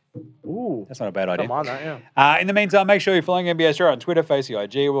awards. Ooh. That's not a bad idea. Don't mind that, yeah. In the meantime, make sure you're following NBA Straya on Twitter, Facebook,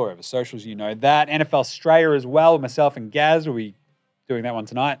 IG, or wherever socials you know that. NFL Straya as well. Myself and Gaz will be doing that one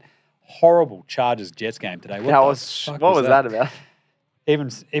tonight. Horrible Chargers Jets game today. What was that about?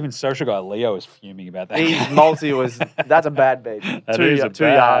 Even social guy Leo was fuming about that. Multi was, that's a bad beat. That two, is a 2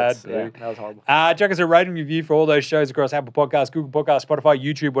 bad yards. beat. Yeah, that was horrible. Check us a rating review for all those shows across Apple Podcasts, Google Podcasts, Spotify,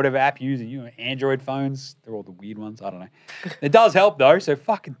 YouTube, whatever app you're using. You know, Android phones. They're all the weird ones. I don't know. It does help, though, so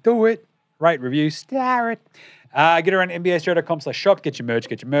fucking do it. Rate, review, star it. Get around nbastraya.com/shop. Get your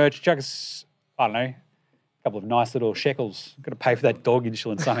merch. Check us, I don't know, a couple of nice little shekels. Got to pay for that dog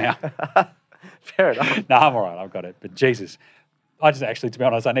insulin somehow. Fair enough. No, I'm all right. I've got it. But Jesus. I just actually, to be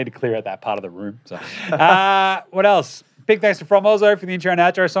honest, I need to clear out that part of the room. So, what else? Big thanks to From Ozo for the intro and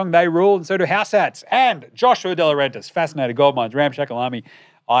outro song. They rule, and so do House Hats and Joshua De Laurentiis, Fascinator Gold Mines, Ramshackle Army,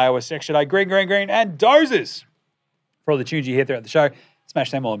 Iowa Section A, Green, and Dozers for all the tunes you hear throughout the show. Smash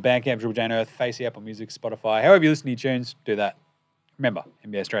them all on Bandcamp, Dribble Jane Earth, Facey, Apple Music, Spotify. However you listen to your tunes, do that. Remember,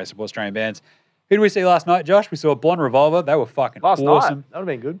 NBA Australia supports Australian bands. Who did we see last night, Josh? We saw Blonde Revolver. They were fucking awesome. Night. That would have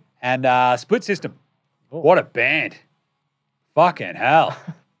been good. And Split System. What a band. Fucking hell.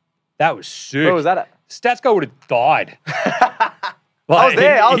 That was sick. Where was that at? Stats guy would have died. I was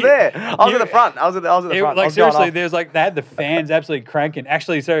there. I was at the front. I was at the front. Like, seriously, there's like, they had the fans absolutely cranking.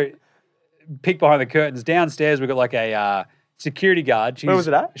 Actually, so, peek behind the curtains. Downstairs, we got like a security guard. Where was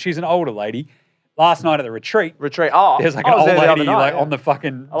it at? She's an older lady. Last night at the retreat. Oh, there's like an I was old there the lady other night, like yeah. on the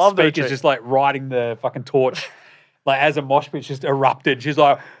fucking I love the speakers, retreat. just like riding the fucking torch. Like as a mosh pit just erupted, she's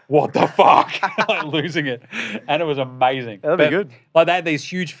like, "What the fuck?" Like losing it, and it was amazing. Yeah, that'd be good. Like they had these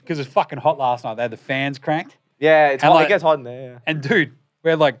huge because it's fucking hot last night. They had the fans cranked. Yeah, it's And hot. like- It gets hot in there. Yeah. And dude,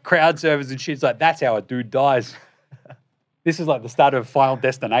 we had like crowd servers and shit. It's like that's how a dude dies. This is like the start of Final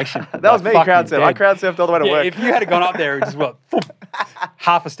Destination. That was me, Like, crowd fucking surf. I dead. crowd surfed all the way to Yeah, work. if you had gone up there, it just what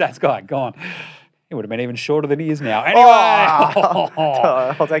half a stats guy gone. He would have been even shorter than he is now. Anyway.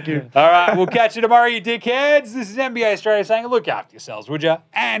 I'll take you. All right, we'll catch you tomorrow, you dickheads. This is NBA Australia saying, look after yourselves, would ya?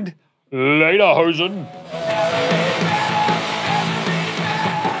 And later, hosen.